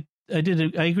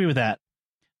agree with that.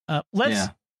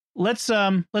 Let's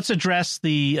address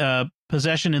the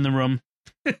possession in the room,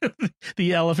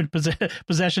 the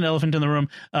possession elephant in the room.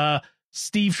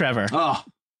 Steve Trevor. Oh,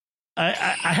 I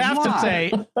have to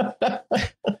say,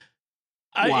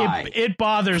 it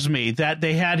bothers me that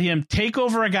they had him take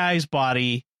over a guy's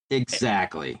body.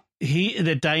 Exactly.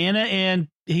 That Diana and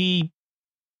he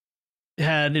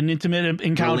had an intimate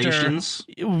encounter. Relations.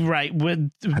 Right.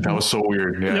 That was so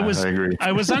weird. Yeah, I agree.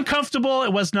 I was uncomfortable.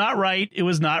 It was not right. It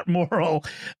was not moral.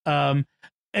 And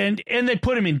they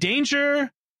put him in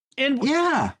danger. And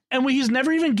he's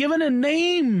never even given a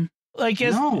name. Hey,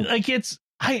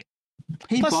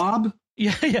 Bob.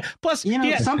 Yeah. Plus,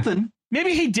 something.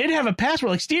 Maybe he did have a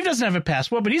passport. Like, Steve doesn't have a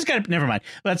passport, but he's got never mind.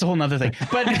 That's a whole nother thing.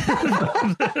 But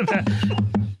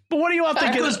but what do you all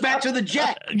think? It goes back to the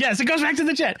jet. Yes, it goes back to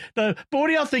the jet. But what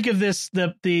do y'all think of this?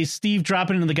 The Steve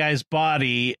dropping into the guy's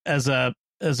body as a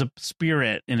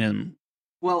spirit in him.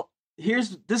 Well,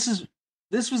 this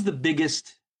was the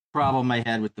biggest problem I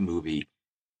had with the movie.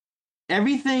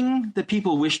 Everything that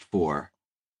people wished for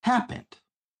happened.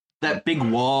 That big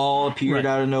wall appeared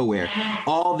out of nowhere.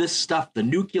 All this stuff, the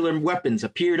nuclear weapons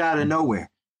appeared out of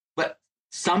nowhere. But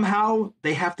somehow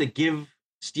they have to give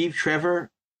Steve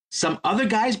Trevor some other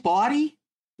guy's body?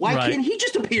 Why can't he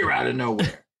just appear out of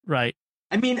nowhere? Right.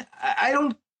 I mean, I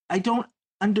don't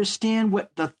understand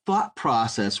what the thought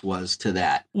process was to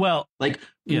that. Well,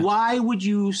 why would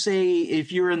you say,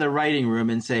 if you're in the writing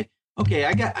room and say, okay,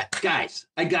 I got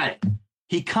it.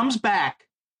 He comes back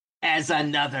as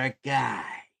another guy,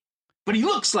 but he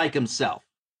looks like himself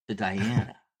to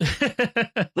Diana.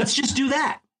 Let's just do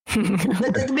that.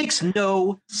 That makes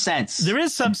no sense. There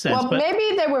is some sense. Well,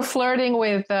 maybe they were flirting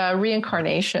with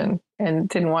reincarnation and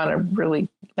didn't want to really,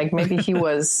 maybe he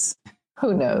was,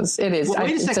 who knows? It is.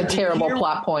 It's a terrible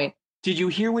plot point. Did you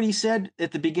hear what he said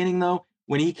at the beginning, though?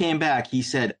 When he came back, he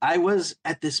said, I was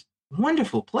at this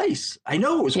wonderful place. I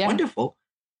know it was wonderful.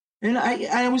 And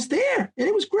I was there, and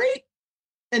it was great.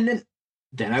 And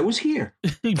then I was here.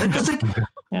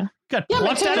 Got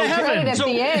plucked out of heaven. At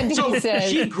the end, he says,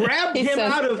 she grabbed him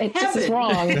out of heaven. This is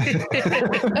wrong. She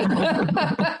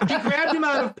grabbed him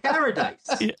out of paradise.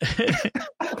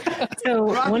 So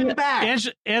brought him back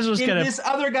Angela's in this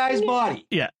other guy's body.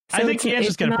 Yeah, so I think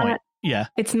Angela's got a point. Yeah,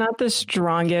 it's not the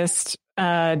strongest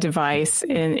device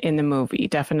in the movie,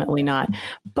 definitely not.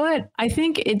 But I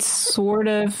think it sort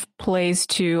of plays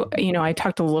to, I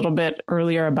talked a little bit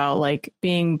earlier about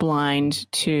being blind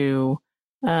to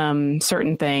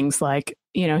certain things,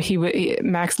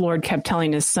 Max Lord kept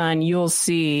telling his son, you'll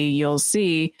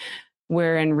see.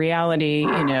 where in reality,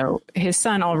 his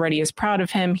son already is proud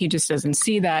of him. He just doesn't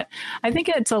see that. I think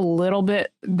it's a little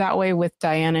bit that way with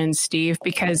Diana and Steve,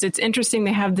 because it's interesting.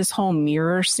 They have this whole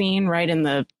mirror scene right in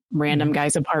the random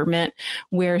guy's apartment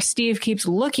where Steve keeps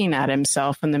looking at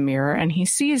himself in the mirror and he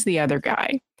sees the other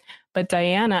guy. But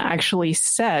Diana actually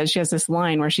says, she has this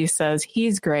line where she says,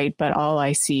 he's great, but all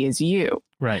I see is you.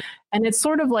 Right. And it's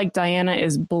sort of like Diana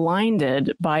is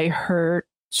blinded by her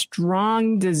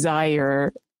strong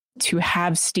desire to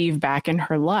have Steve back in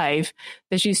her life,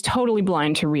 that she's totally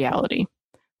blind to reality.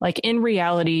 Like in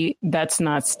reality, that's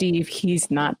not Steve.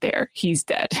 He's not there. He's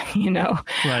dead,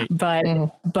 Right.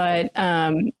 But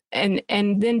and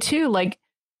then too, like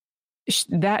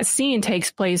that scene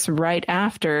takes place right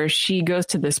after she goes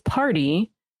to this party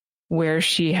where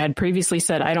she had previously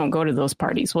said, I don't go to those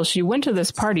parties. Well, she went to this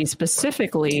party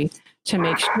specifically to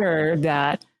make sure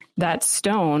that that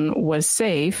stone was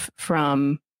safe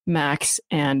from Max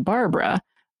and Barbara.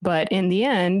 But in the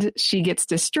end, she gets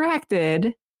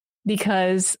distracted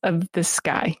because of the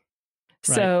sky.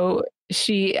 Right. So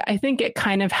I think it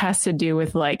kind of has to do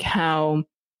with like how,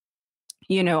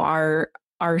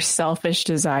 our selfish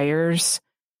desires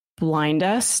blind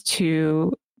us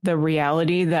to the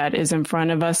reality that is in front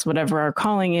of us, whatever our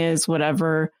calling is,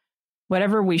 whatever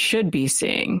we should be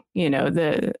seeing.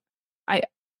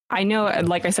 I know,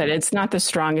 like I said, it's not the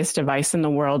strongest device in the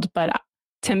world, but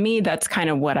to me, that's kind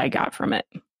of what I got from it.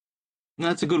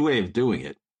 That's a good way of doing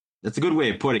it. That's a good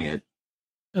way of putting it.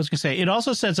 I was going to say, it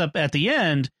also sets up at the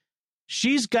end,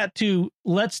 she's got to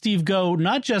let Steve go,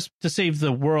 not just to save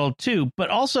the world too, but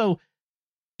also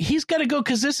he's got to go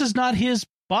because this is not his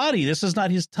body. This is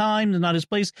not his time, not his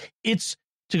place. It's,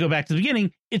 to go back to the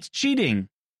beginning, it's cheating.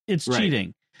 It's right.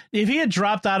 Cheating. If he had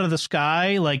dropped out of the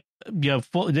sky, like,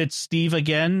 it's Steve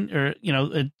again, or,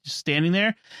 standing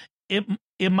there,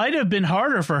 it might have been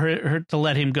harder for her to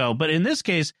let him go. But in this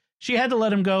case, she had to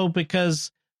let him go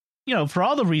because, for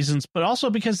all the reasons, but also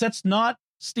because that's not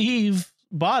Steve's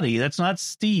body. That's not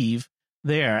Steve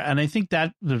there. And I think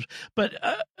that, but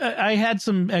I had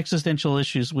some existential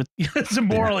issues with some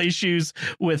moral issues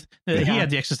with, he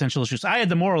had the existential issues. I had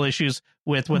the moral issues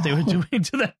with what they were doing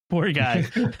to that poor guy.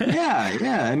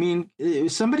 Yeah. I mean, it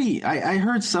was somebody, I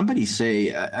heard somebody say,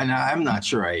 and I'm not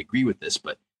sure I agree with this,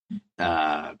 but,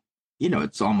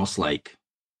 it's almost like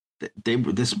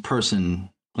this person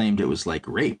claimed it was like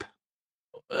rape.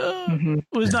 It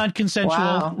was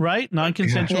non-consensual, right?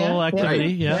 Non-consensual activity.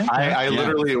 Right. Yeah. I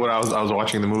literally, when I was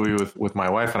watching the movie with my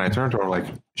wife, and I turned to her like,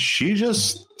 she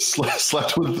just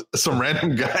slept with some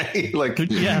random guy. Like,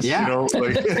 yes.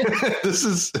 Like this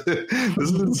is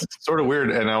sort of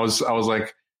weird. And I was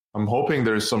like, I'm hoping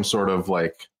there's some sort of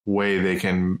like way they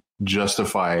can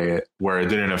justify it where he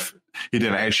didn't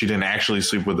actually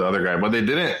sleep with the other guy, but they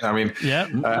didn't. I mean,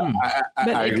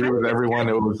 I agree with everyone.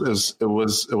 It was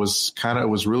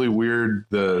really weird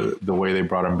the way they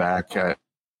brought him back.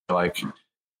 They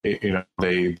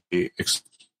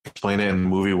explained it in the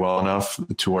movie well enough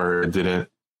to where it didn't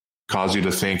cause you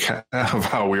to think of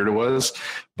how weird it was.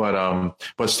 But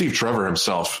Steve Trevor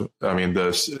himself, I mean,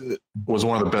 this was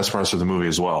one of the best parts of the movie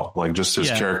as well. Like just his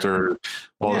character,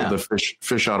 the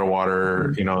fish out of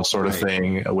water, sort of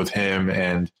thing with him.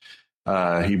 And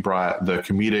he brought the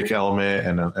comedic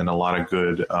element and a lot of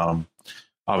good,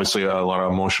 obviously a lot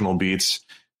of emotional beats.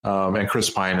 And Chris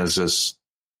Pine is just,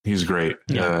 he's great.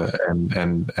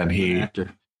 And he,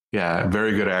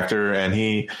 very good actor. And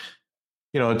he,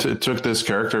 took this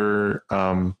character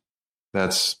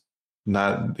that's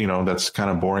not, that's kind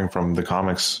of boring from the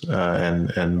comics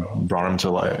and brought him to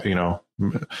life,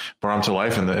 brought him to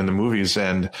life in the movies.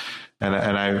 And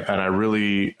I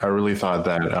really thought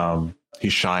that he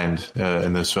shined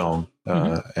in this film.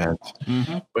 But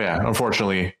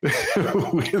unfortunately,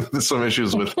 we have some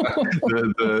issues with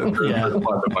the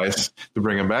plot device to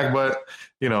bring him back. But,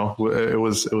 it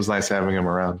was nice having him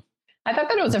around. I thought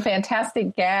that it was a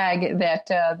fantastic gag that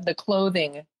the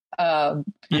clothing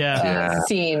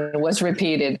scene was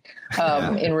repeated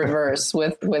in reverse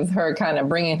with her kind of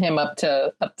bringing him up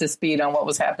to speed on what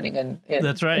was happening in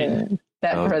that's right in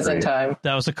that present time.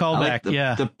 That was a callback.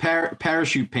 The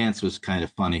parachute pants was kind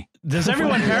of funny. Does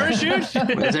everyone parachute?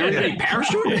 Does everybody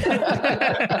parachute?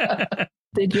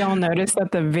 Did y'all notice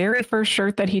that the very first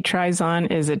shirt that he tries on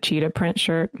is a cheetah print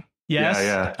shirt? Yes.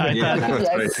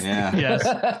 Yes.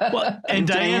 Well, and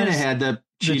Diana had the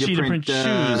cheetah print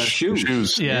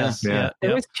shoes. Yes. There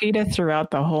was cheetah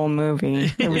throughout the whole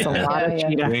movie. There was a lot of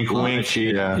cheetah. Wink, wink,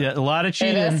 cheetah. Yeah, a lot of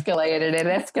cheetah. It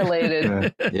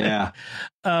escalated. Yeah.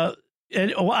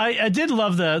 And I did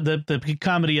love the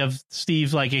comedy of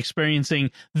Steve like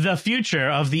experiencing the future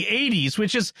of the 80s,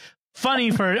 which is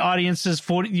funny for audiences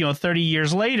 30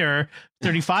 years later,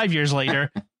 35 years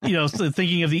later, so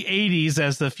thinking of the 80s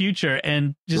as the future,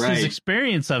 and just his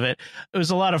experience of it. It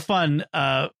was a lot of fun.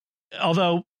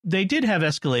 Although they did have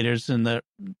escalators in the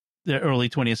early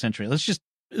 20th century. Let's just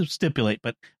stipulate,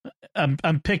 but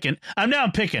I'm picking,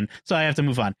 so I have to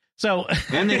move on. So,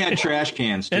 and they had trash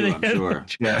cans too, I'm sure.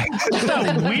 Yeah. It's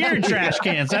not weird trash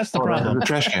cans. That's the problem. The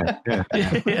trash can.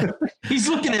 Yeah. He's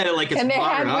looking at it like it's and they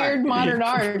modern had weird modern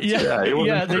art.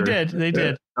 Yeah, they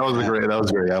did. That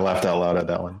was great. I laughed out loud at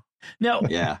that one. Now,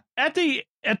 at the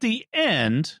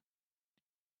end,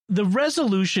 the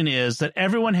resolution is that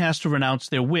everyone has to renounce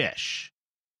their wish.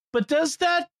 But does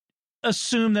that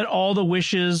assume that all the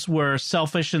wishes were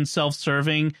selfish and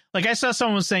self-serving? Like, I saw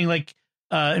someone saying, like,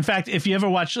 in fact, if you ever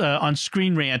watch on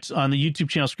Screen Rant, on the YouTube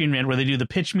channel Screen Rant, where they do the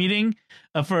pitch meeting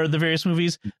for the various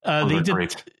movies, they did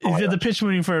the pitch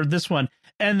meeting for this one.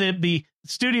 And the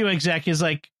studio exec is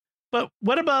like, but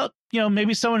what about,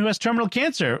 maybe someone who has terminal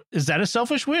cancer? Is that a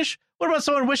selfish wish? What about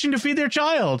someone wishing to feed their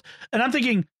child? And I'm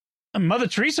thinking, Mother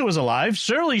Teresa was alive.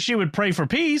 Surely she would pray for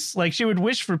peace. Like, she would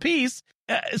wish for peace.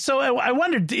 So I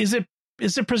wondered, is it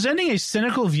presenting a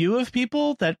cynical view of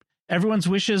people that everyone's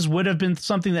wishes would have been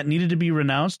something that needed to be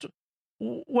renounced?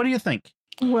 What do you think?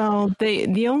 Well,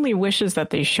 the only wishes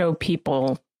that they show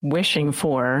people wishing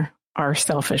for are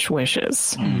selfish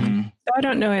wishes. Mm-hmm. So I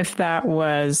don't know if that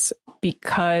was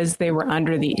because they were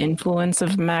under the influence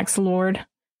of Max Lord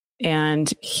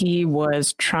and he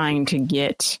was trying to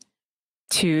get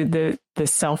to the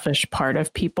selfish part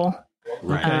of people.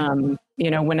 Right.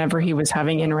 Whenever he was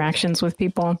having interactions with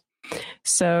people.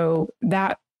 So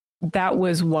that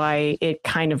was why it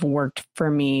kind of worked for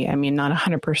me. I mean, not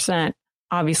 100%,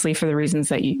 obviously, for the reasons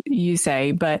that you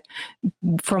say, but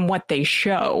from what they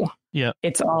show,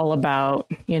 it's all about,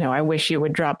 I wish you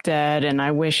would drop dead, and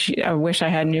I wish I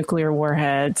had nuclear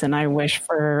warheads, and I was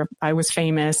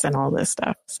famous, and all this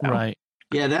stuff. So. Right.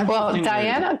 Yeah.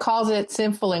 Diana calls it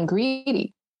sinful and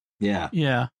greedy. Yeah.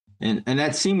 Yeah. And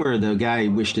that scene where the guy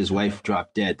wished his wife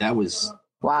dropped dead, that was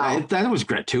wow. That was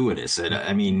gratuitous.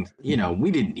 I mean, we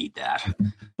didn't need that.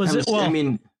 Was it? Well, I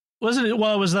mean, wasn't it?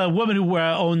 Well, it was the woman who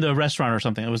owned the restaurant or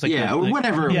something. It was like or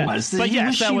whatever it was. But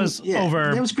yes, that was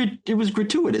over. It was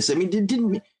gratuitous. I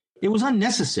mean, it was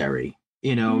unnecessary.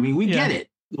 I mean, we get it.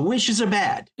 Wishes are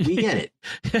bad. We get it.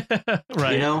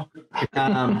 Right.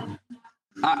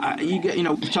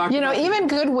 Even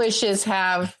good wishes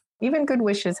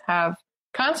have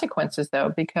consequences, though,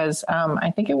 because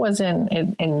I think it was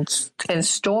in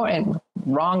Storm,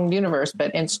 wrong universe,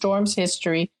 but in Storm's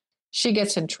history, she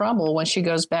gets in trouble when she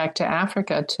goes back to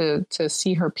Africa to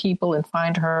see her people and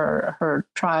find her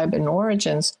tribe and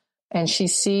origins, and she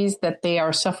sees that they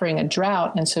are suffering a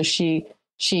drought, and so she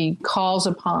calls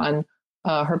upon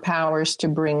her powers to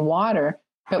bring water.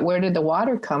 But where did the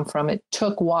water come from? It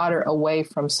took water away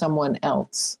from someone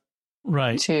else,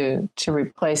 right, to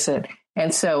replace it.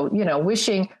 And so,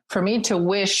 wishing for me to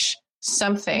wish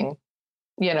something,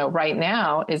 right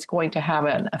now is going to have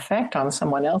an effect on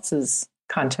someone else's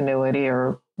continuity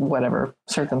or whatever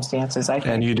circumstances. I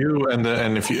think. And you do,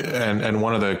 and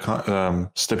one of the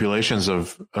stipulations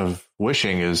of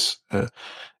wishing is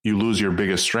you lose your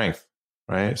biggest strength,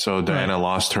 right? So Diana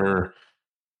lost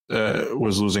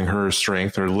was losing her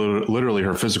strength, or literally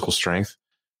her physical strength,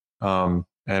 and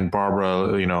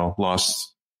Barbara, lost.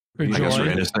 I guess her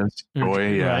innocence,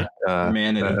 joy, and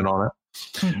all that.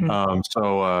 Mm-hmm.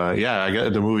 I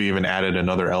guess the movie even added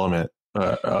another element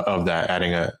of that,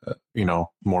 adding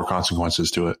more consequences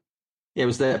to it. It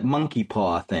was that monkey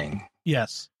paw thing.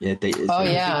 Yes.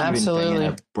 Absolutely.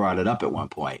 Diana brought it up at one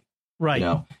point.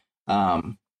 Right.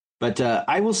 But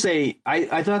I will say,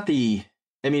 I thought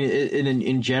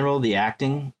in general, the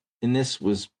acting in this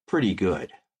was pretty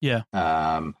good. Yeah.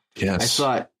 Yes. I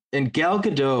thought. And Gal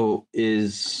Gadot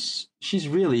she's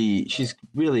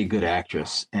really a good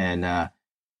actress. And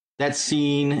that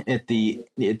scene at the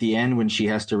end when she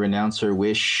has to renounce her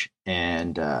wish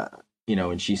and,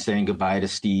 and she's saying goodbye to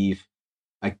Steve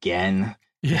again.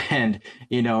 Yeah. And,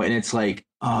 and it's like,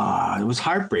 it was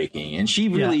heartbreaking. And she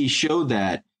really showed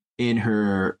that in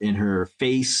her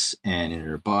face and in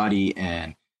her body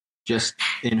and just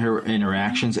in her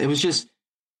interactions. It was just,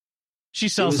 she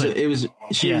sells it.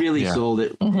 She really sold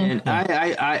it. Mm-hmm. And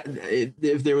I,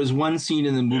 if there was one scene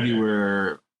in the movie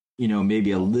where,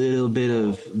 maybe a little bit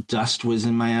of dust was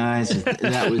in my eyes,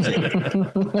 that was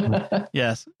it.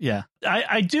 Yes. Yeah.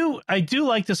 I do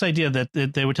like this idea that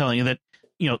they were telling you that,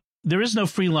 there is no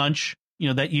free lunch,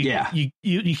 that you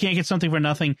can't get something for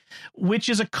nothing, which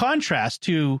is a contrast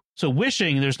to, so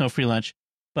wishing there's no free lunch.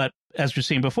 But as we've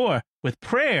seen before, with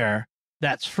prayer,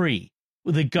 that's free.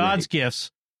 With the God's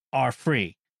gifts, are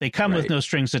free. They come with no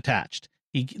strings attached.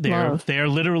 They're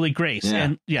literally grace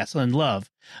and love.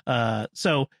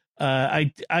 So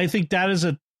I think that is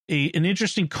an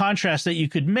interesting contrast that you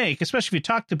could make, especially if you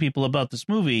talk to people about this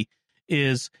movie.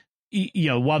 Is,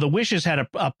 while the wishes had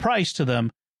a price to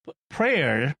them,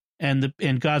 prayer and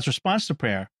God's response to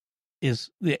prayer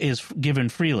is given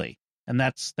freely, and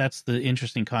that's the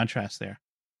interesting contrast there.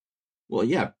 Well,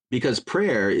 yeah, because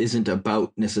prayer isn't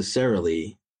about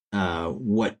necessarily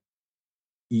what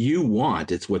you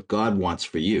want; it's what God wants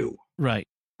for you. Right.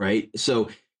 So,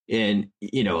 and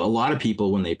a lot of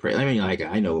people when they pray, I mean, like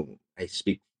I know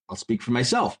I'll speak for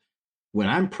myself. When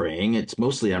I'm praying, it's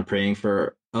mostly I'm praying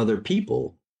for other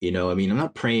people. I mean,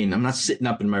 I'm not sitting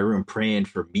up in my room praying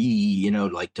for me,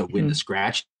 like to win the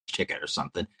scratch ticket or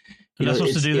something. You're not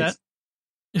supposed to do that?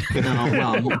 No,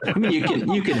 well, I mean,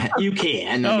 you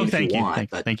can. Oh, thank you.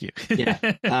 Thank you. Yeah.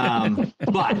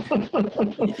 But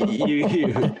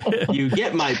you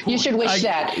get my point. You should wish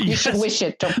that. You should wish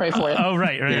it. Don't pray for it. Oh,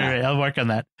 right. I'll work on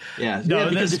that. Yeah.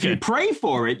 Because if you pray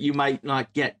for it, you might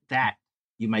not get that.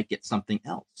 You might get something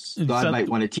else. God might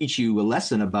want to teach you a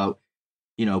lesson about,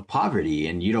 poverty,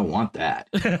 and you don't want that.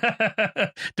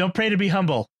 Don't pray to be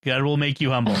humble. God will make you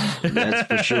humble. That's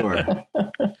for sure.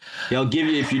 He'll give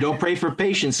you, if you don't pray for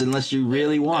patience unless you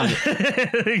really want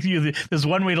it. There's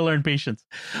one way to learn patience.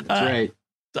 That's right.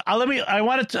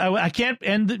 I can't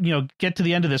get to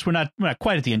the end of this. We're not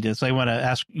quite at the end of this. I want to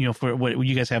ask, for what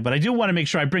you guys have, but I do want to make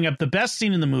sure I bring up the best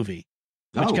scene in the movie,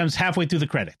 which comes halfway through the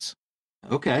credits.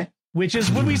 Okay. Which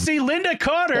is when we see Linda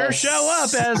Carter show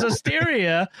up as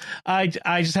Asteria. I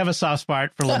just have a soft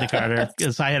spot for Linda Carter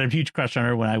because I had a huge crush on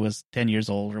her when I was 10 years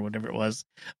old or whatever it was.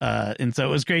 And so it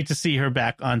was great to see her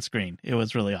back on screen. It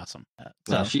was really awesome.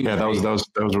 That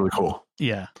was really cool.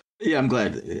 Yeah. Yeah, I'm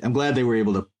glad they were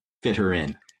able to fit her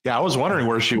in. Yeah, I was wondering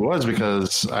where she was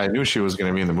because I knew she was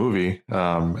going to be in the movie.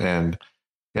 And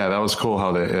yeah, that was cool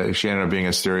how she ended up being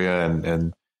Asteria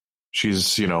and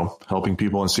she's, helping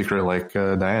people in secret like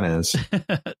Diana is.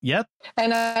 Yep.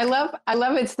 And I love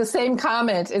it's the same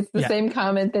comment. It's the same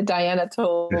comment that Diana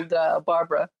told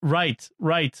Barbara. Right.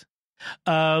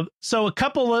 So a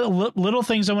couple little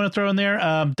things I want to throw in there.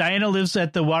 Diana lives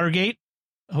at the Watergate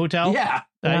Hotel. Yeah.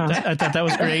 I thought that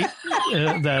was great.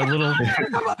 The little.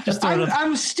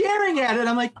 I'm staring at it.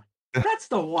 I'm like, that's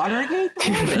the Watergate.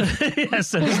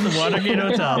 Yes, that is the Watergate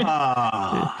Hotel.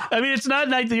 I mean, it's not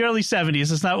like the early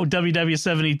 70s. It's not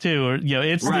WW72 or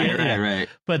it's right.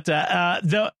 But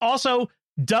the also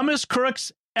dumbest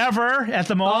crooks ever at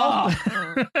the mall.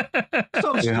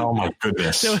 Oh my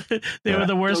goodness, they were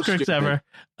the worst crooks ever.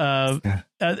 Now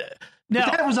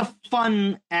that was a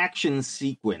fun action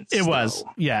sequence. It was,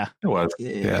 It was,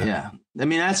 yeah. I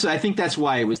mean, I think that's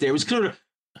why it was there. It was kind of.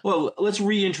 Well, let's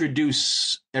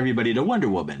reintroduce everybody to Wonder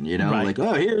Woman, right. Like,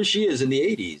 oh, here she is in the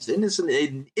 80s.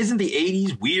 Isn't the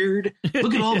 80s weird?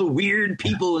 Look at all the weird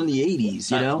people in the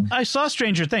 80s, I saw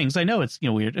Stranger Things. I know it's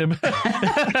weird.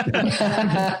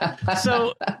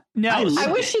 So now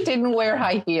I wish she didn't wear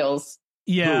high heels.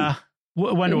 Yeah.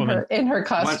 Wonder Woman. In her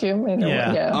costume.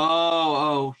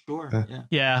 Oh, sure.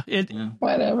 Yeah.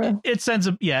 Whatever. It sends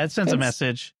a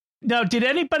message. Now, did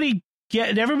everybody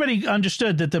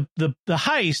understood that the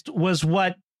heist was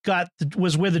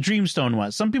was where the Dreamstone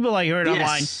was? Some people I heard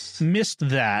online missed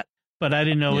that, but I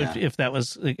didn't know if that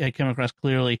was, it came across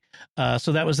clearly.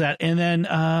 So that was that. And then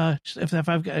if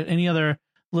I've got any other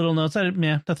little notes,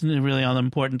 nothing really all that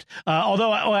important.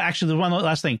 Although, actually, the one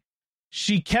last thing,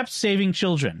 she kept saving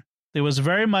children. There was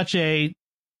very much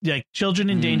children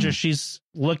in danger. She's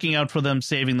looking out for them,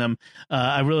 saving them.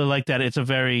 I really like that. It's a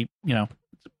very,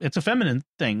 it's a feminine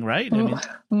thing, right? I mean,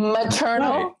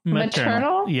 maternal.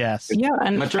 Yes. Yeah.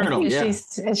 And maternal.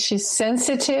 Is she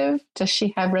sensitive? Does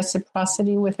she have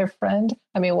reciprocity with her friend?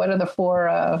 I mean, what are the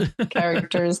 4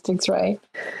 characteristics, right?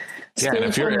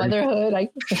 Spiritual motherhood.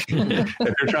 If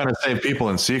you're trying to save people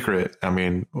in secret, I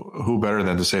mean, who better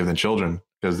than to save the children?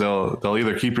 Because they'll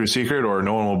either keep your secret or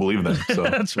no one will believe them. So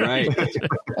that's right.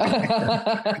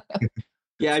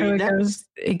 Yeah, I mean,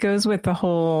 it goes with the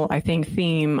whole, I think,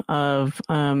 theme of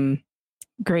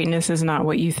greatness is not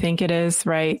what you think it is,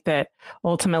 right? That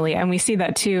ultimately, and we see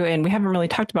that too, and we haven't really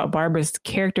talked about Barbara's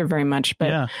character very much,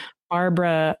 but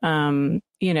Barbara,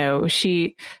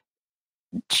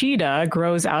 Cheetah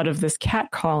grows out of this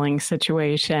catcalling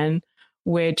situation,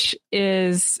 which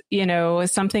is,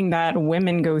 something that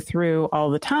women go through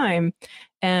all the time.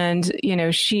 And,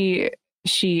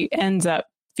 she ends up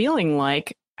feeling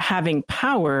like having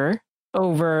power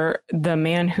over the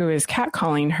man who is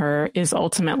catcalling her is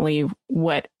ultimately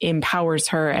what empowers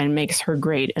her and makes her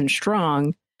great and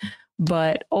strong.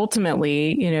 But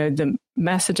ultimately, the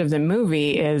message of the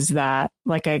movie is that,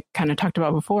 like I kind of talked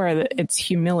about before, it's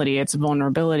humility, it's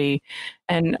vulnerability.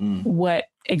 And what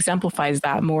exemplifies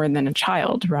that more than a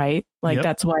child, right? Like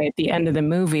that's why at the end of the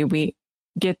movie, we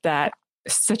get that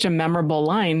such a memorable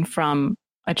line from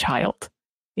a child,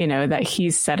 you know, that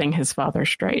he's setting his father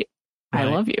straight. Right. I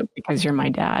love you because you're my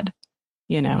dad,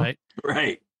 you know?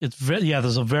 Right. It's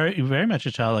there's a very much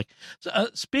a childlike. So,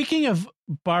 speaking of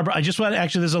Barbara, I just want to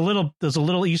actually, there's a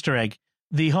little Easter egg.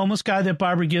 The homeless guy that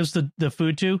Barbara gives the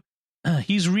food to,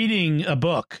 he's reading a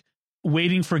book,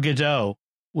 Waiting for Godot,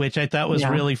 which I thought was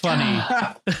really funny.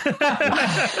 I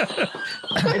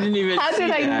didn't even. How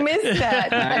did I miss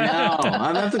that? I know.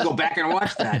 I'll have to go back and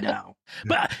watch that now.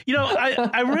 But you know,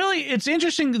 I really, it's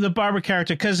interesting, the Barbara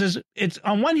character, because it's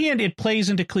on one hand it plays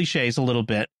into cliches a little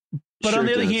bit, but on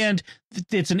the other hand,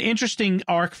 it's an interesting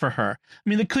arc for her. I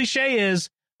mean, the cliche is,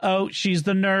 oh, she's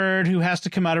the nerd who has to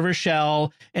come out of her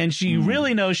shell, and she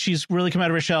really knows she's really come out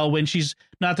of her shell when she's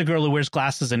not the girl who wears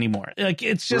glasses anymore. Like,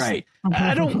 it's just,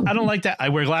 I don't like that. I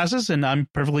wear glasses and I'm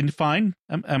perfectly fine.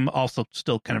 I'm also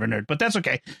still kind of a nerd, but that's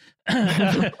okay.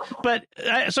 But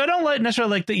so I don't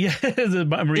necessarily like the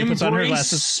Marie puts on her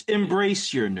glasses.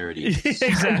 Embrace your nerdiness.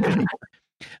 Exactly.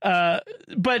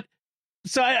 But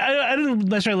so I didn't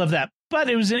necessarily love that, but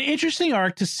it was an interesting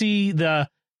arc to see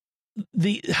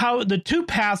how the two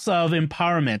paths of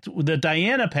empowerment, the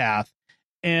Diana path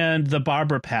and the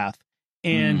Barbara path.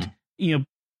 And, you know,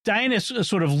 Diana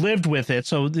sort of lived with it.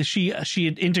 So she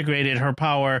had integrated her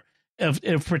power of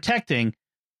protecting.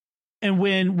 And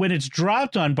when it's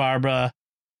dropped on Barbara,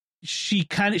 she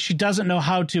doesn't know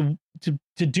how to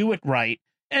do it right.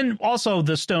 And also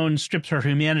the stone strips her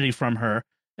humanity from her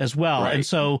as well. Right. And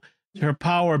so her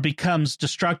power becomes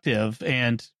destructive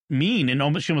and mean, and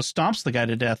she almost stomps the guy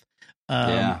to death.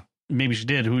 Maybe she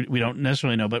did. We don't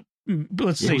necessarily know, but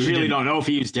let's say we really don't know if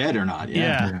he's dead or not.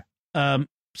 Yeah.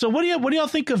 So what do y'all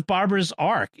think of Barbara's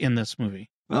arc in this movie?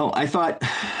 Well, I thought,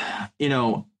 you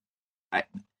know,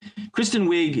 Kristen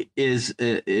Wiig is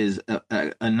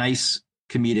a nice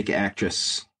comedic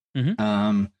actress.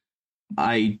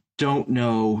 I don't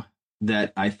know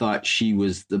that I thought she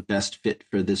was the best fit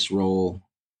for this role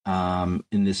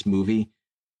in this movie,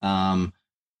 but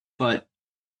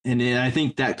I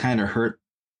think that kind of hurt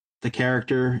the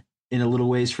character in a little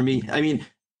ways for me. I mean,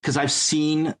 because I've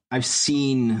seen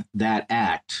that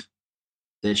act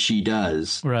that she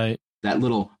does, right? That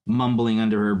little mumbling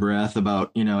under her breath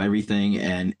about, you know, everything,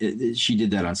 and she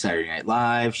did that on Saturday Night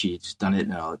Live. She's done it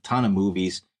in a ton of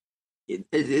movies.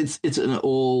 It's an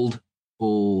old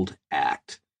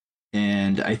act,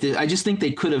 and I just think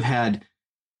they could have had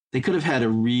a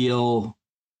real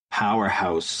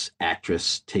powerhouse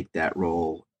actress take that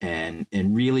role and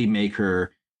really make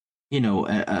her, you know,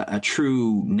 a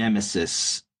true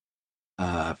nemesis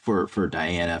for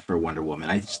Diana, for Wonder Woman.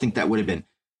 I just think that would have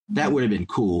been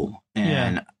cool.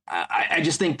 And I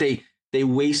just think they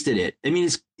wasted it. I mean,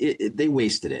 they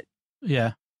wasted it.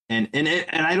 Yeah. And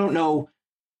I don't know,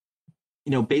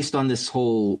 you know, based on this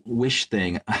whole Wish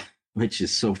thing, which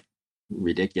is so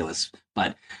ridiculous,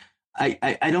 but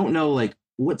I don't know, like,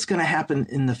 what's going to happen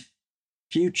in the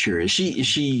future. Did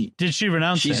she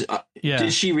renounce it?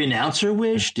 Did she renounce her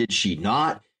wish? Did she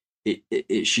not?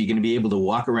 Is she going to be able to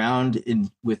walk around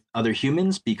with other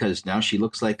humans because now she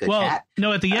looks like a cat?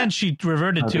 No, at the end she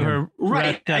reverted to her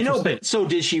right. I know, but so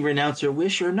did she renounce her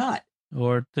wish or not?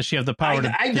 Or does she have the power to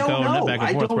go back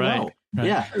and forth? Right.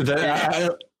 Yeah.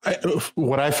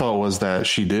 What I felt was that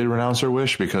she did renounce her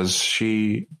wish because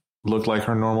she looked like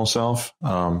her normal self.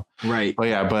 Right.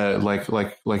 But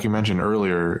like you mentioned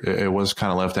earlier, it was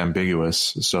kind of left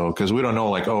ambiguous. So, because we don't know,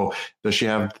 like, is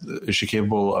she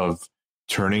capable of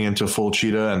turning into full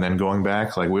cheetah and then going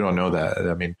back? Like, we don't know that.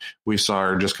 I mean, we saw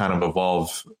her just kind of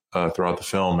evolve throughout the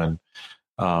film.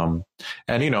 And,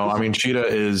 you know, I mean, Cheetah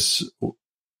is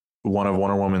one of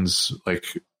Wonder Woman's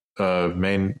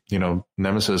main, you know,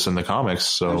 nemesis in the comics.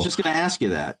 So I was just going to ask you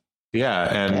that.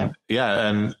 And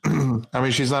I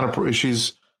mean, she's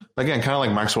again kind of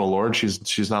like Maxwell Lord.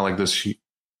 She's not like this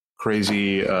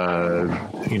crazy, you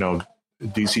know,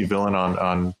 DC villain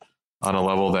on a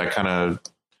level that kind of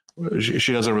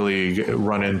she doesn't really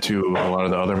run into a lot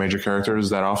of the other major characters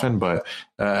that often. But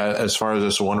as far as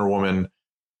this Wonder Woman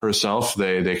herself,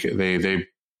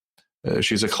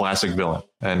 she's a classic villain,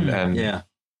 and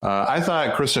I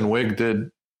thought Kristen Wiig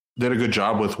did a good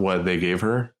job with what they gave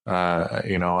her.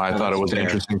 You know, I thought it was an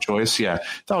interesting choice. Yeah,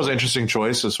 that was an interesting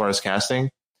choice as far as casting.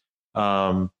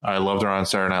 I loved her on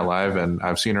Saturday Night Live, and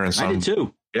I've seen her in some. I did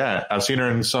too. Yeah, I've seen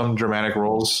her in some dramatic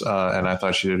roles, and I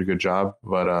thought she did a good job.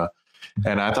 But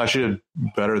and I thought she did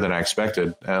better than I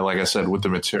expected. Like I said, with the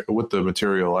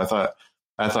material, I thought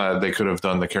I thought they could have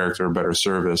done the character a better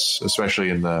service, especially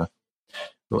in the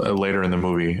later in the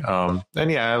movie.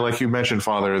 And yeah, like you mentioned,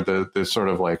 Father, the sort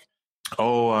of like,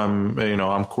 oh,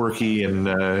 I'm quirky and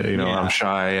I'm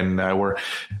shy and I wear.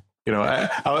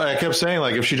 I kept saying,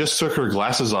 like, if she just took her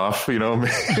glasses off, maybe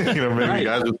right.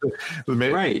 Guys would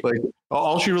right. Like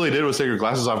all she really did was take her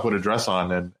glasses off, put a dress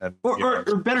on, and or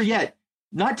better yet,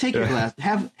 not take your glasses,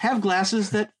 have glasses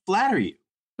that flatter you.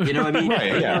 You know what I mean?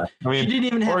 Right, yeah. I mean, she didn't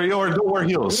even have, or don't wear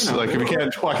heels. Like if you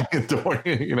can't walk in the door,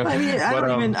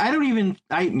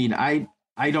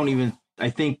 I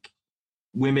think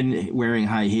women wearing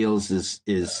high heels is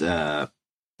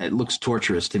it looks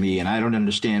torturous to me, and I don't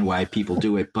understand why people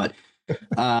do it. But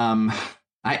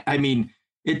I mean,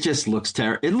 it just looks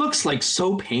terrible. It looks like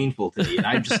so painful to me.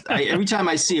 And every time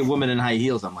I see a woman in high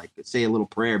heels, I'm like, say a little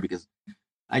prayer because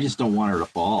I just don't want her to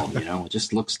fall. It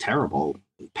just looks terrible,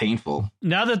 painful.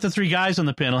 Now that the three guys on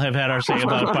the panel have had our say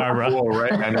about Barbara, oh,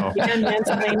 right, I know.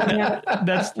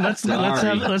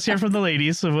 Let's hear from the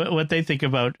ladies of what they think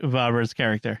about Barbara's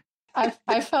character.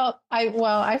 I felt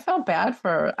bad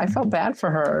for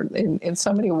her in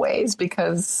so many ways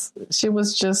because she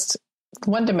was just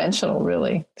one-dimensional,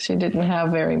 really. She didn't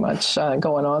have very much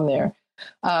going on there.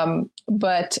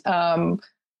 But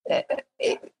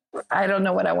I don't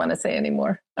know what I want to say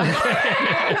anymore. I'll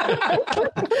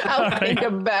think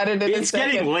about it in a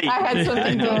second. Getting late. I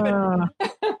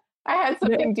had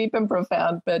something deep and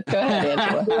profound, but go ahead,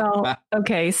 Angela. Well,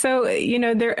 okay, so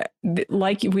there,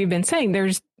 like we've been saying,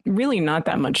 there's really not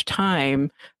that much time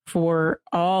for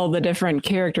all the different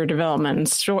character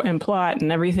development and plot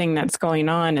and everything that's going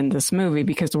on in this movie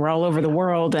because we're all over the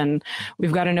world and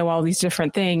we've got to know all these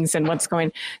different things and what's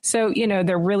going. So,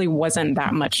 there really wasn't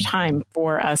that much time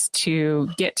for us to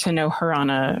get to know her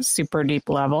on a super deep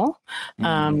level,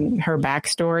 her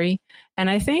backstory. And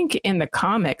I think in the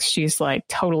comics, she's like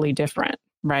totally different,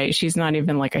 right? She's not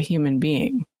even like a human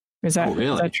being. Is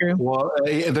that true? Well,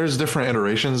 there's different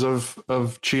iterations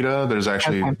of Cheetah. There's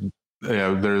actually,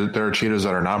 there are Cheetahs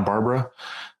that are not Barbara,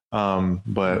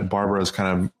 but Barbara is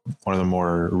kind of one of the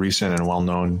more recent and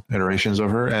well-known iterations of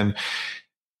her. And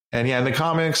yeah, in the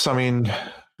comics, I mean,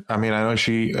 I know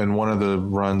she in one of the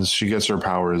runs she gets her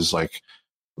powers like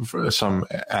some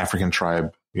African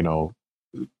tribe,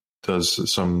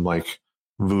 does some like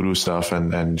voodoo stuff,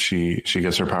 and she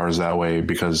gets her powers that way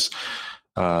because.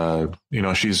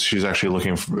 She's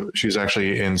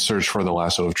actually in search for the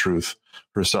lasso of truth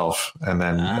herself, and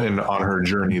then on her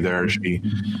journey there, she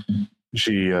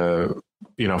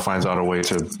finds out a way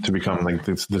to become like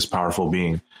this powerful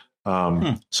being.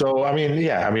 So I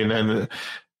mean, and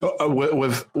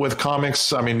with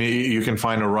comics, I mean, you can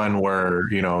find a run where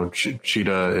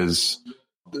Cheetah is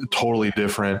totally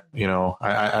different.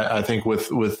 I think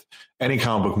with any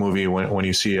comic book movie, when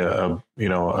you see a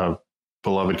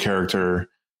beloved character,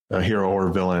 a hero or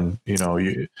villain,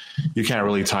 you can't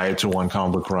really tie it to one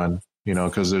comic book run,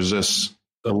 because there's just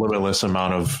a limitless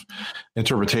amount of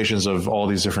interpretations of all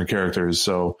these different characters.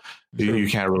 So you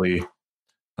can't really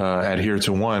adhere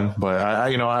to one. But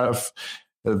I've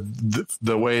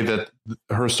the way that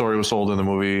her story was told in the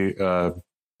movie, at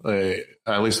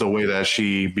least the way that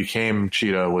she became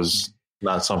Cheetah was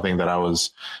not something that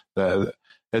it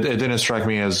didn't strike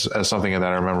me as something that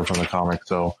I remember from the comic.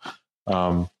 So,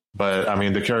 but I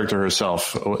mean, the character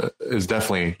herself is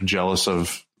definitely jealous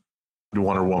of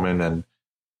Wonder Woman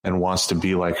and wants to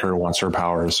be like her, wants her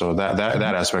power. So that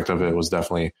aspect of it was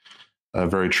definitely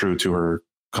very true to her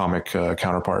comic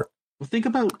counterpart. Well, think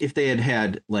about if they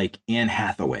had like Anne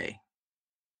Hathaway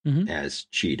as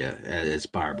Cheetah, as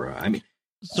Barbara. I mean,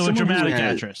 so a dramatic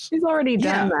actress. She's already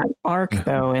done that arc,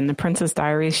 though, in the Princess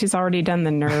Diaries. She's already done the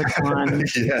nerd one.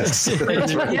 Yes.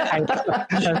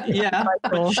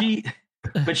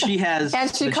 But she has,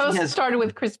 and she started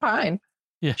with Chris Pine.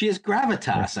 Yeah, she has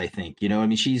gravitas. I think I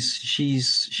mean, she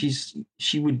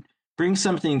would bring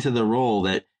something to the role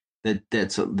that's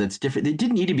different. They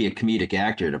didn't need to be a comedic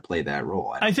actor to play that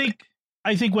role. I think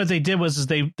what they did was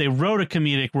they wrote a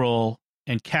comedic role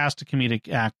and cast a comedic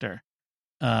actor.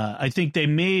 I think they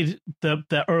made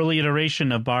the early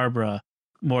iteration of Barbara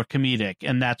more comedic,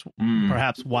 and that's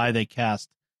perhaps why they cast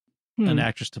an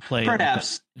actress to play.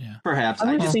 Perhaps.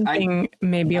 I was thinking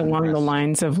maybe along the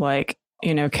lines of like,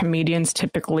 comedians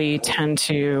typically tend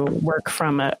to work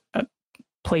from a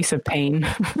place of pain.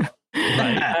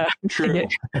 Right. True.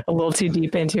 Get a little too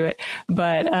deep into it.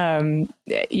 But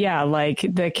like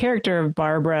the character of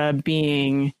Barbara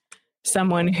being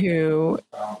someone who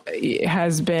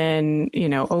has been,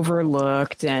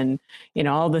 overlooked and,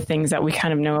 all the things that we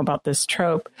kind of know about this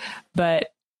trope.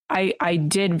 But I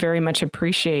did very much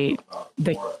appreciate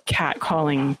the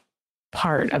catcalling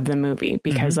part of the movie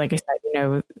because, like I said, you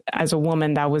know, as a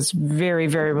woman, that was very,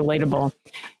 very relatable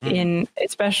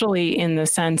especially in the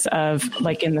sense of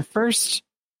like in the first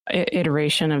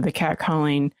iteration of the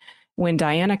catcalling, when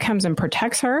Diana comes and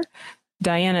protects her,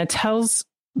 Diana tells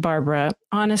Barbara,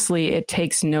 honestly, it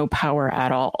takes no power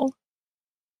at all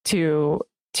to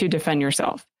defend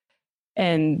yourself.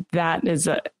 And that is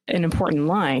an important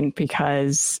line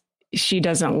because she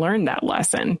doesn't learn that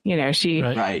lesson. You know,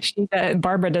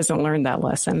 Barbara doesn't learn that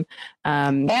lesson.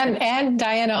 And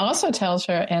Diana also tells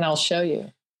her, and I'll show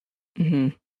you. Mm-hmm.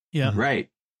 Yeah. Right.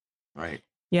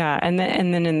 Yeah. And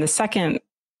then in the second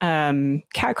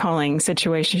catcalling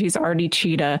situation, she's already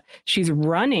Cheetah. She's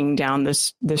running down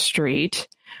the street,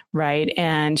 right?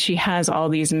 And she has all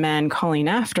these men calling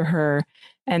after her.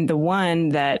 And the one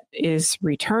that is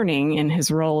returning in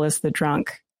his role as the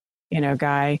drunk, you know,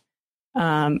 guy,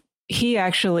 he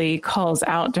actually calls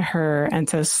out to her and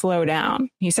says, slow down.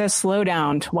 He says, slow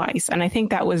down twice. And I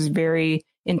think that was very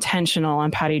intentional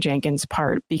on Patty Jenkins'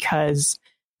 part because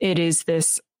it is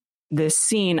this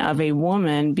scene of a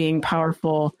woman being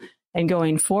powerful and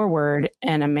going forward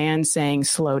and a man saying,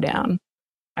 slow down.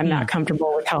 I'm not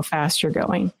comfortable with how fast you're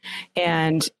going.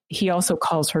 And he also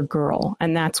calls her girl.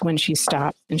 And that's when she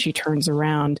stops and she turns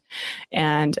around.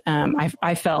 And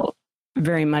I felt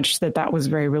very much that was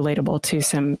very relatable to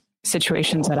some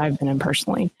situations that I've been in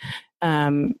personally.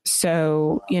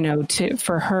 So, you know,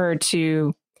 for her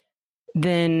to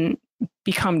then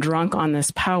become drunk on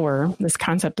this power, this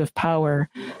concept of power,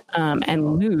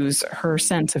 and lose her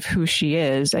sense of who she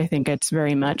is, I think it's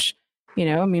very much, you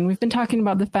know, I mean, we've been talking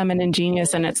about the feminine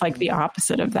genius and it's like the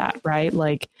opposite of that, right?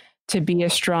 Like to be a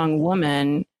strong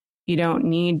woman, you don't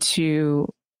need to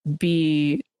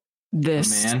be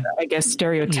this, I guess,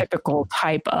 stereotypical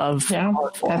type of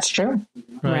powerful. That's true.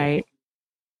 Right.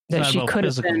 That she could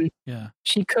have been,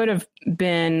 she could have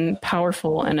been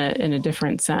powerful in a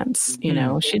different sense. You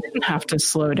know, she didn't have to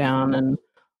slow down and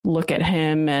look at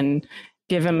him and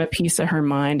give him a piece of her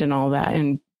mind and all that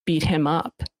and beat him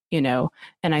up, you know.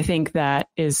 And I think that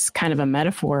is kind of a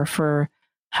metaphor for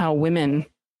how women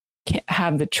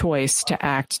have the choice to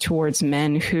act towards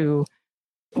men who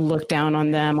look down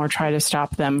on them or try to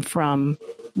stop them from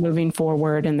moving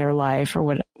forward in their life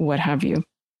or what have you.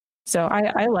 So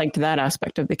I liked that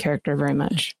aspect of the character very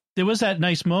much. There was that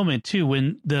nice moment too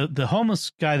when the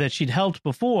homeless guy that she'd helped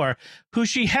before, who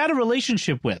she had a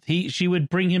relationship with, she would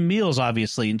bring him meals,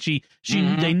 obviously, and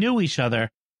they knew each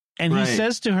other, and he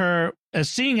says to her, as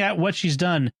seeing at what she's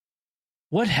done,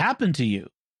 "What happened to you?"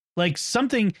 Like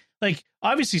something, like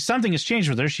obviously something has changed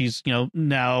with her. She's, you know,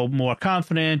 now more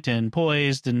confident and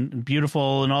poised and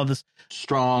beautiful and all this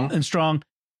strong.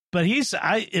 But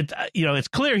it's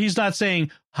clear he's not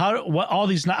saying how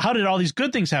did all these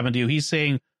good things happen to you? He's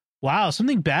saying, wow,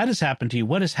 something bad has happened to you.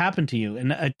 What has happened to you?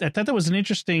 And I thought that was an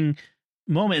interesting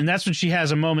moment. And that's when she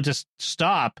has a moment to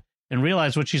stop and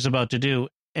realize what she's about to do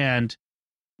and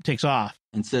takes off.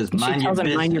 And says, mind your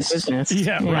business.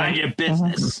 Yeah, right. Mind your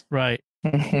business. Right.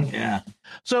 Yeah.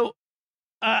 So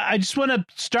I just want to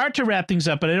start to wrap things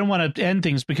up, but I don't want to end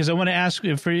things because I want to ask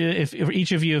if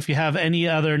each of you, if you have any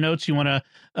other notes you want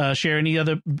to share, any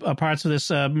other parts of this.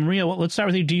 Maria, let's start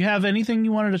with you. Do you have anything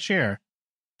you wanted to share?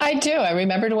 I do. I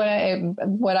remembered what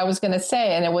I was going to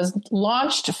say, and it was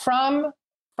launched from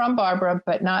Barbara,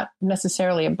 but not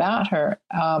necessarily about her.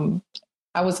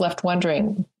 I was left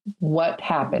wondering what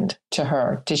happened to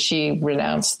her. Did she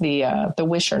renounce the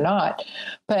wish or not?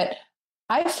 But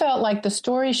I felt like the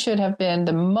story should have been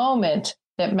the moment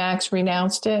that Max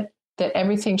renounced it, that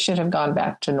everything should have gone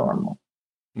back to normal.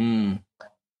 And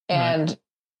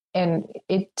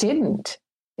it didn't.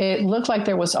 It looked like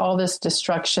there was all this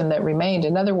destruction that remained.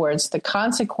 In other words, the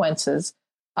consequences,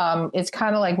 it's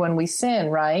kind of like when we sin,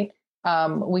 right?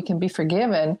 We can be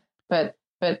forgiven, but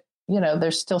you know,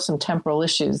 there's still some temporal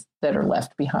issues that are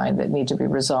left behind that need to be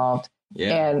resolved.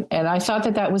 Yeah. And I thought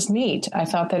that was neat. I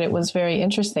thought that it was very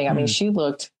interesting. I mean, she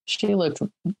looked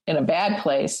in a bad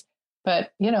place,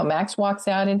 but you know, Max walks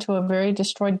out into a very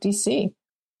destroyed DC,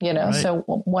 you know, so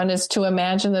one is to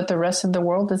imagine that the rest of the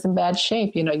world is in bad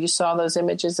shape. You know, you saw those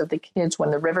images of the kids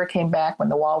when the river came back, when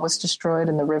the wall was destroyed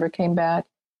and the river came back,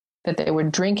 that they were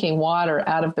drinking water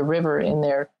out of the river in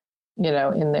their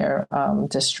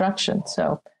destruction.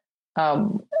 So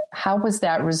how was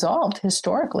that resolved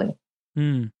historically?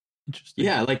 Interesting.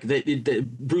 Yeah, like the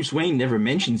Bruce Wayne never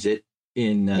mentions it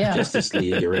in Justice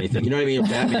League or anything. You know what I mean?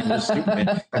 Batman was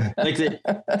Superman. Like,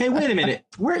 hey, wait a minute.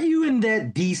 Weren't you in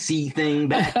that DC thing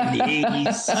back in the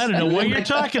 80s? I don't know what you're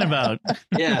talking about.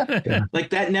 Yeah. Like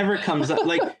that never comes up.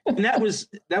 Like, and that was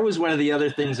one of the other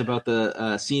things about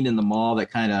the scene in the mall that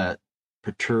kind of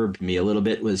perturbed me a little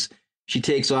bit was she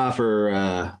takes off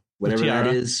her whatever that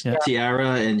is,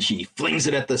 tiara, and she flings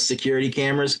it at the security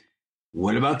cameras.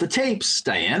 What about the tapes,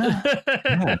 Diana?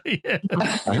 Yeah.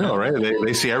 I know, right?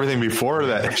 They see everything before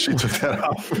that she took that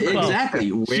off. Exactly.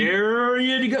 Where are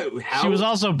you to go? She was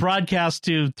also broadcast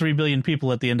to 3 billion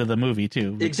people at the end of the movie,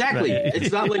 too. Exactly. Right.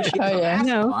 It's not like she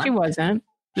No, she wasn't.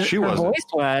 Her voice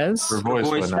was. Her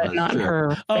voice but not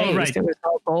her face. Oh, right. It was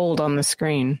all gold on the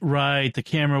screen. Right. The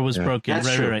camera was broken.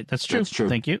 That's true. Right. That's true. That's true.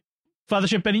 Thank you. Father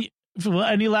Chip, any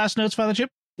last notes, Father Chip?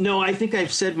 No, I think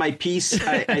I've said my piece.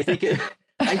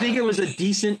 I think it was a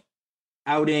decent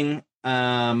outing.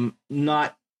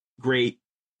 Not great,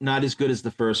 not as good as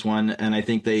the first one, and I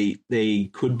think they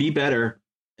could be better.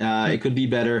 It could be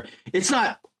better. It's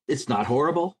not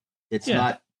horrible. It's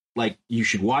not like you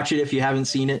should watch it if you haven't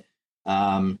seen it.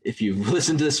 If you've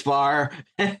listened this far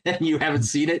and you haven't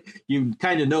seen it, you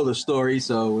kind of know the story.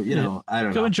 So, I don't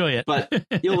know. Go enjoy it. But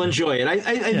you'll enjoy it.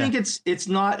 I think it's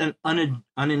not an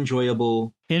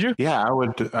unenjoyable. Andrew? Yeah,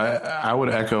 I would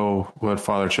echo what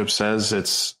Father Chip says.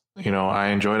 It's, I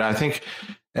enjoyed it. I think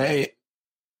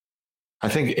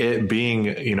it being,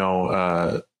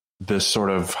 this sort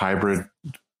of hybrid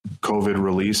COVID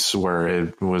release where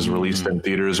it was released in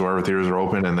theaters wherever theaters are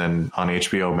open and then on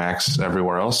HBO Max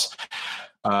everywhere else.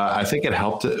 I think it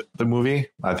helped the movie.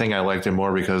 I think I liked it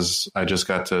more because I just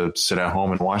got to sit at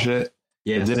home and watch it.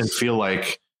 Yes. It didn't feel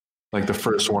like the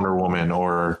first Wonder Woman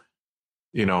or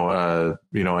any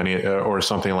or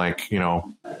something like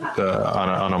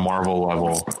on a Marvel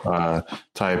level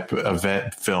type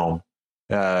event film.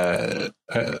 Like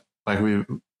we've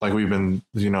been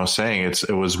saying,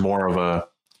 it was more of a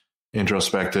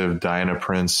introspective Diana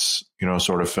Prince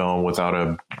sort of film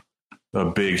without a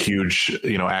big huge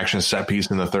action set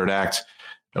piece in the third act,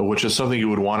 which is something you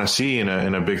would want to see in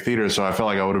a big theater. So I felt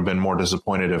like I would have been more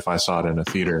disappointed if I saw it in a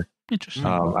theater. Interesting.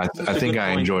 I think I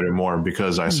enjoyed it more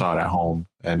because I saw it at home,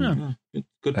 and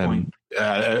good point.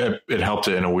 It helped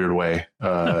it in a weird way.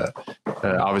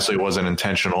 Obviously, it wasn't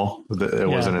intentional. It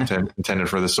wasn't intended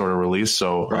for this sort of release.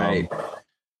 So, right.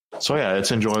 So yeah,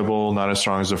 it's enjoyable. Not as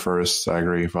strong as the first. I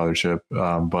agree, Father Chip.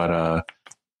 But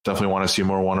definitely want to see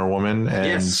more Wonder Woman. And,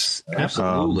 yes,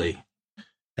 absolutely.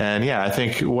 And yeah, I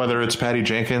think whether it's Patty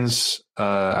Jenkins,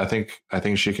 I think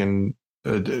she can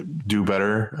do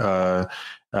better.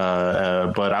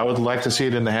 But I would like to see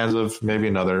it in the hands of maybe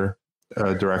another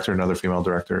director, another female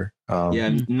director.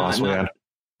 Not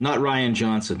Ryan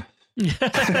Johnson.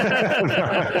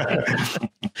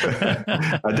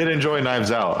 I did enjoy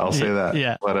Knives Out. I'll say that.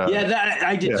 Yeah, but, that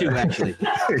I did too. Actually,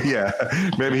 yeah.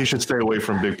 Maybe he should stay away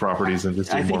from big properties and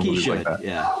just do more movies like that.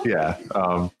 Yeah.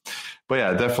 But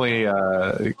yeah, definitely.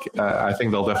 I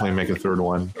think they'll definitely make a third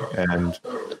one, and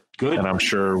good. And I'm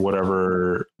sure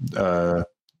whatever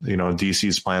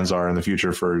DC's plans are in the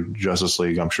future for Justice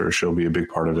League, I'm sure she'll be a big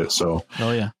part of it. So,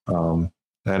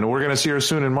 and we're going to see her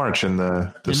soon in March in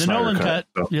the Nolan cut.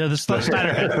 So. Yeah, the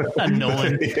Snyder cut.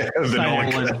 Nolan.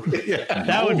 Nolan cut. Yeah.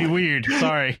 That would be weird.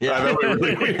 Sorry. Yeah, that would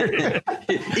be really weird.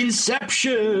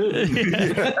 Inception.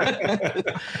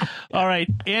 All right,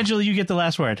 Angela, you get the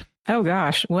last word. Oh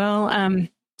gosh. Well,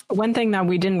 one thing that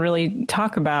we didn't really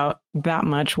talk about that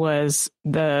much was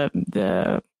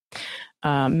the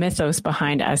mythos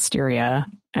behind Asteria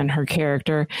and her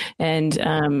character. And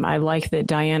I like that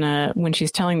Diana, when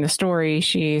she's telling the story,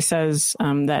 she says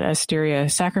that Asteria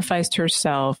sacrificed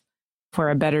herself for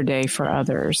a better day for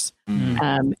others.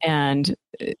 And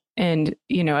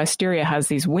Asteria has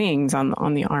these wings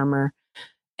on the armor.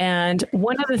 And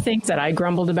one of the things that I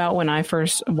grumbled about when I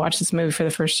first watched this movie for the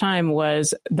first time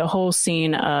was the whole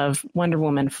scene of Wonder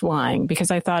Woman flying, because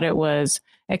I thought it was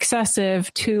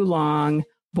excessive, too long,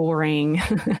 boring.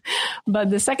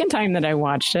 But the second time that I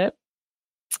watched it,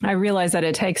 I realized that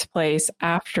it takes place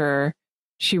after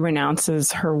she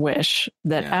renounces her wish,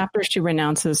 that after she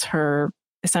renounces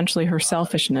essentially her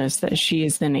selfishness, that she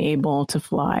is then able to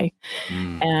fly.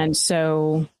 And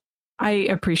so I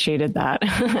appreciated that.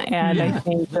 And I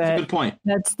think that's a good point.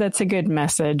 That's a good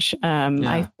message.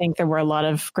 I think there were a lot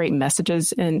of great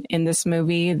messages in this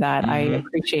movie that I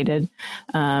appreciated.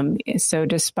 So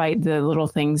despite the little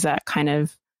things that kind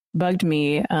of bugged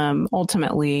me,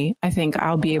 ultimately, I think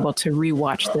I'll be able to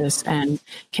rewatch this and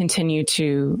continue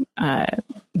to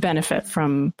benefit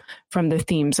from the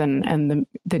themes and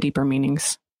the deeper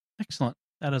meanings. Excellent.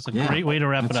 That is a great way to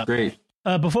wrap it up. Great.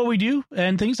 Before we do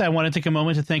end things, I want to take a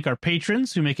moment to thank our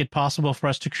patrons who make it possible for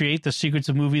us to create the secrets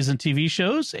of movies and TV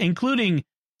shows, including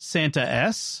Santa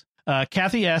S.,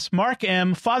 Kathy S., Mark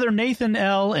M., Father Nathan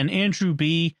L., and Andrew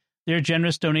B. Their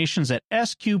generous donations at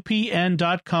sqpn.com/give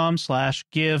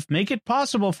make it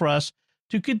possible for us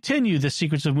to continue the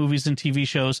secrets of movies and TV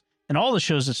shows and all the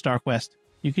shows at StarQuest,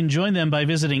 you can join them by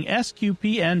visiting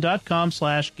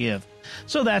sqpn.com/give.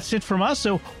 So that's it from us.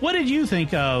 So what did you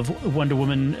think of Wonder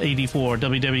Woman 84,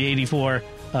 WW 84?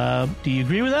 Do you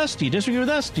agree with us? Do you disagree with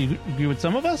us? Do you agree with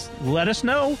some of us? Let us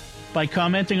know by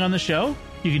commenting on the show.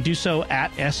 You can do so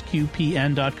at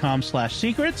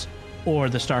sqpn.com/secrets or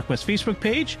the StarQuest Facebook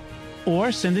page,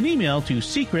 or send an email to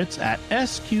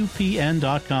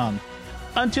secrets@sqpn.com.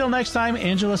 Until next time,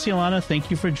 Angela Cialana,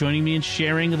 thank you for joining me and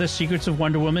sharing the secrets of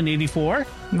Wonder Woman 84.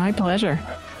 My pleasure.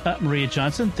 Maria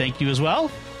Johnson, thank you as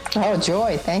well. Oh,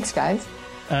 joy. Thanks, guys.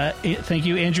 Thank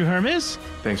you, Andrew Hermes.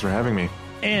 Thanks for having me.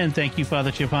 And thank you,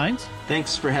 Father Chip Hines.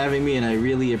 Thanks for having me, and I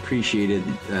really appreciated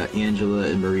Angela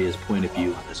and Maria's point of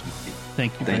view on this movie.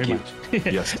 Thank you very much.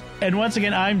 Yes. And once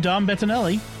again, I'm Dom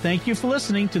Bettinelli. Thank you for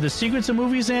listening to the Secrets of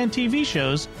Movies and TV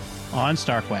Shows on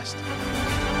StarQuest.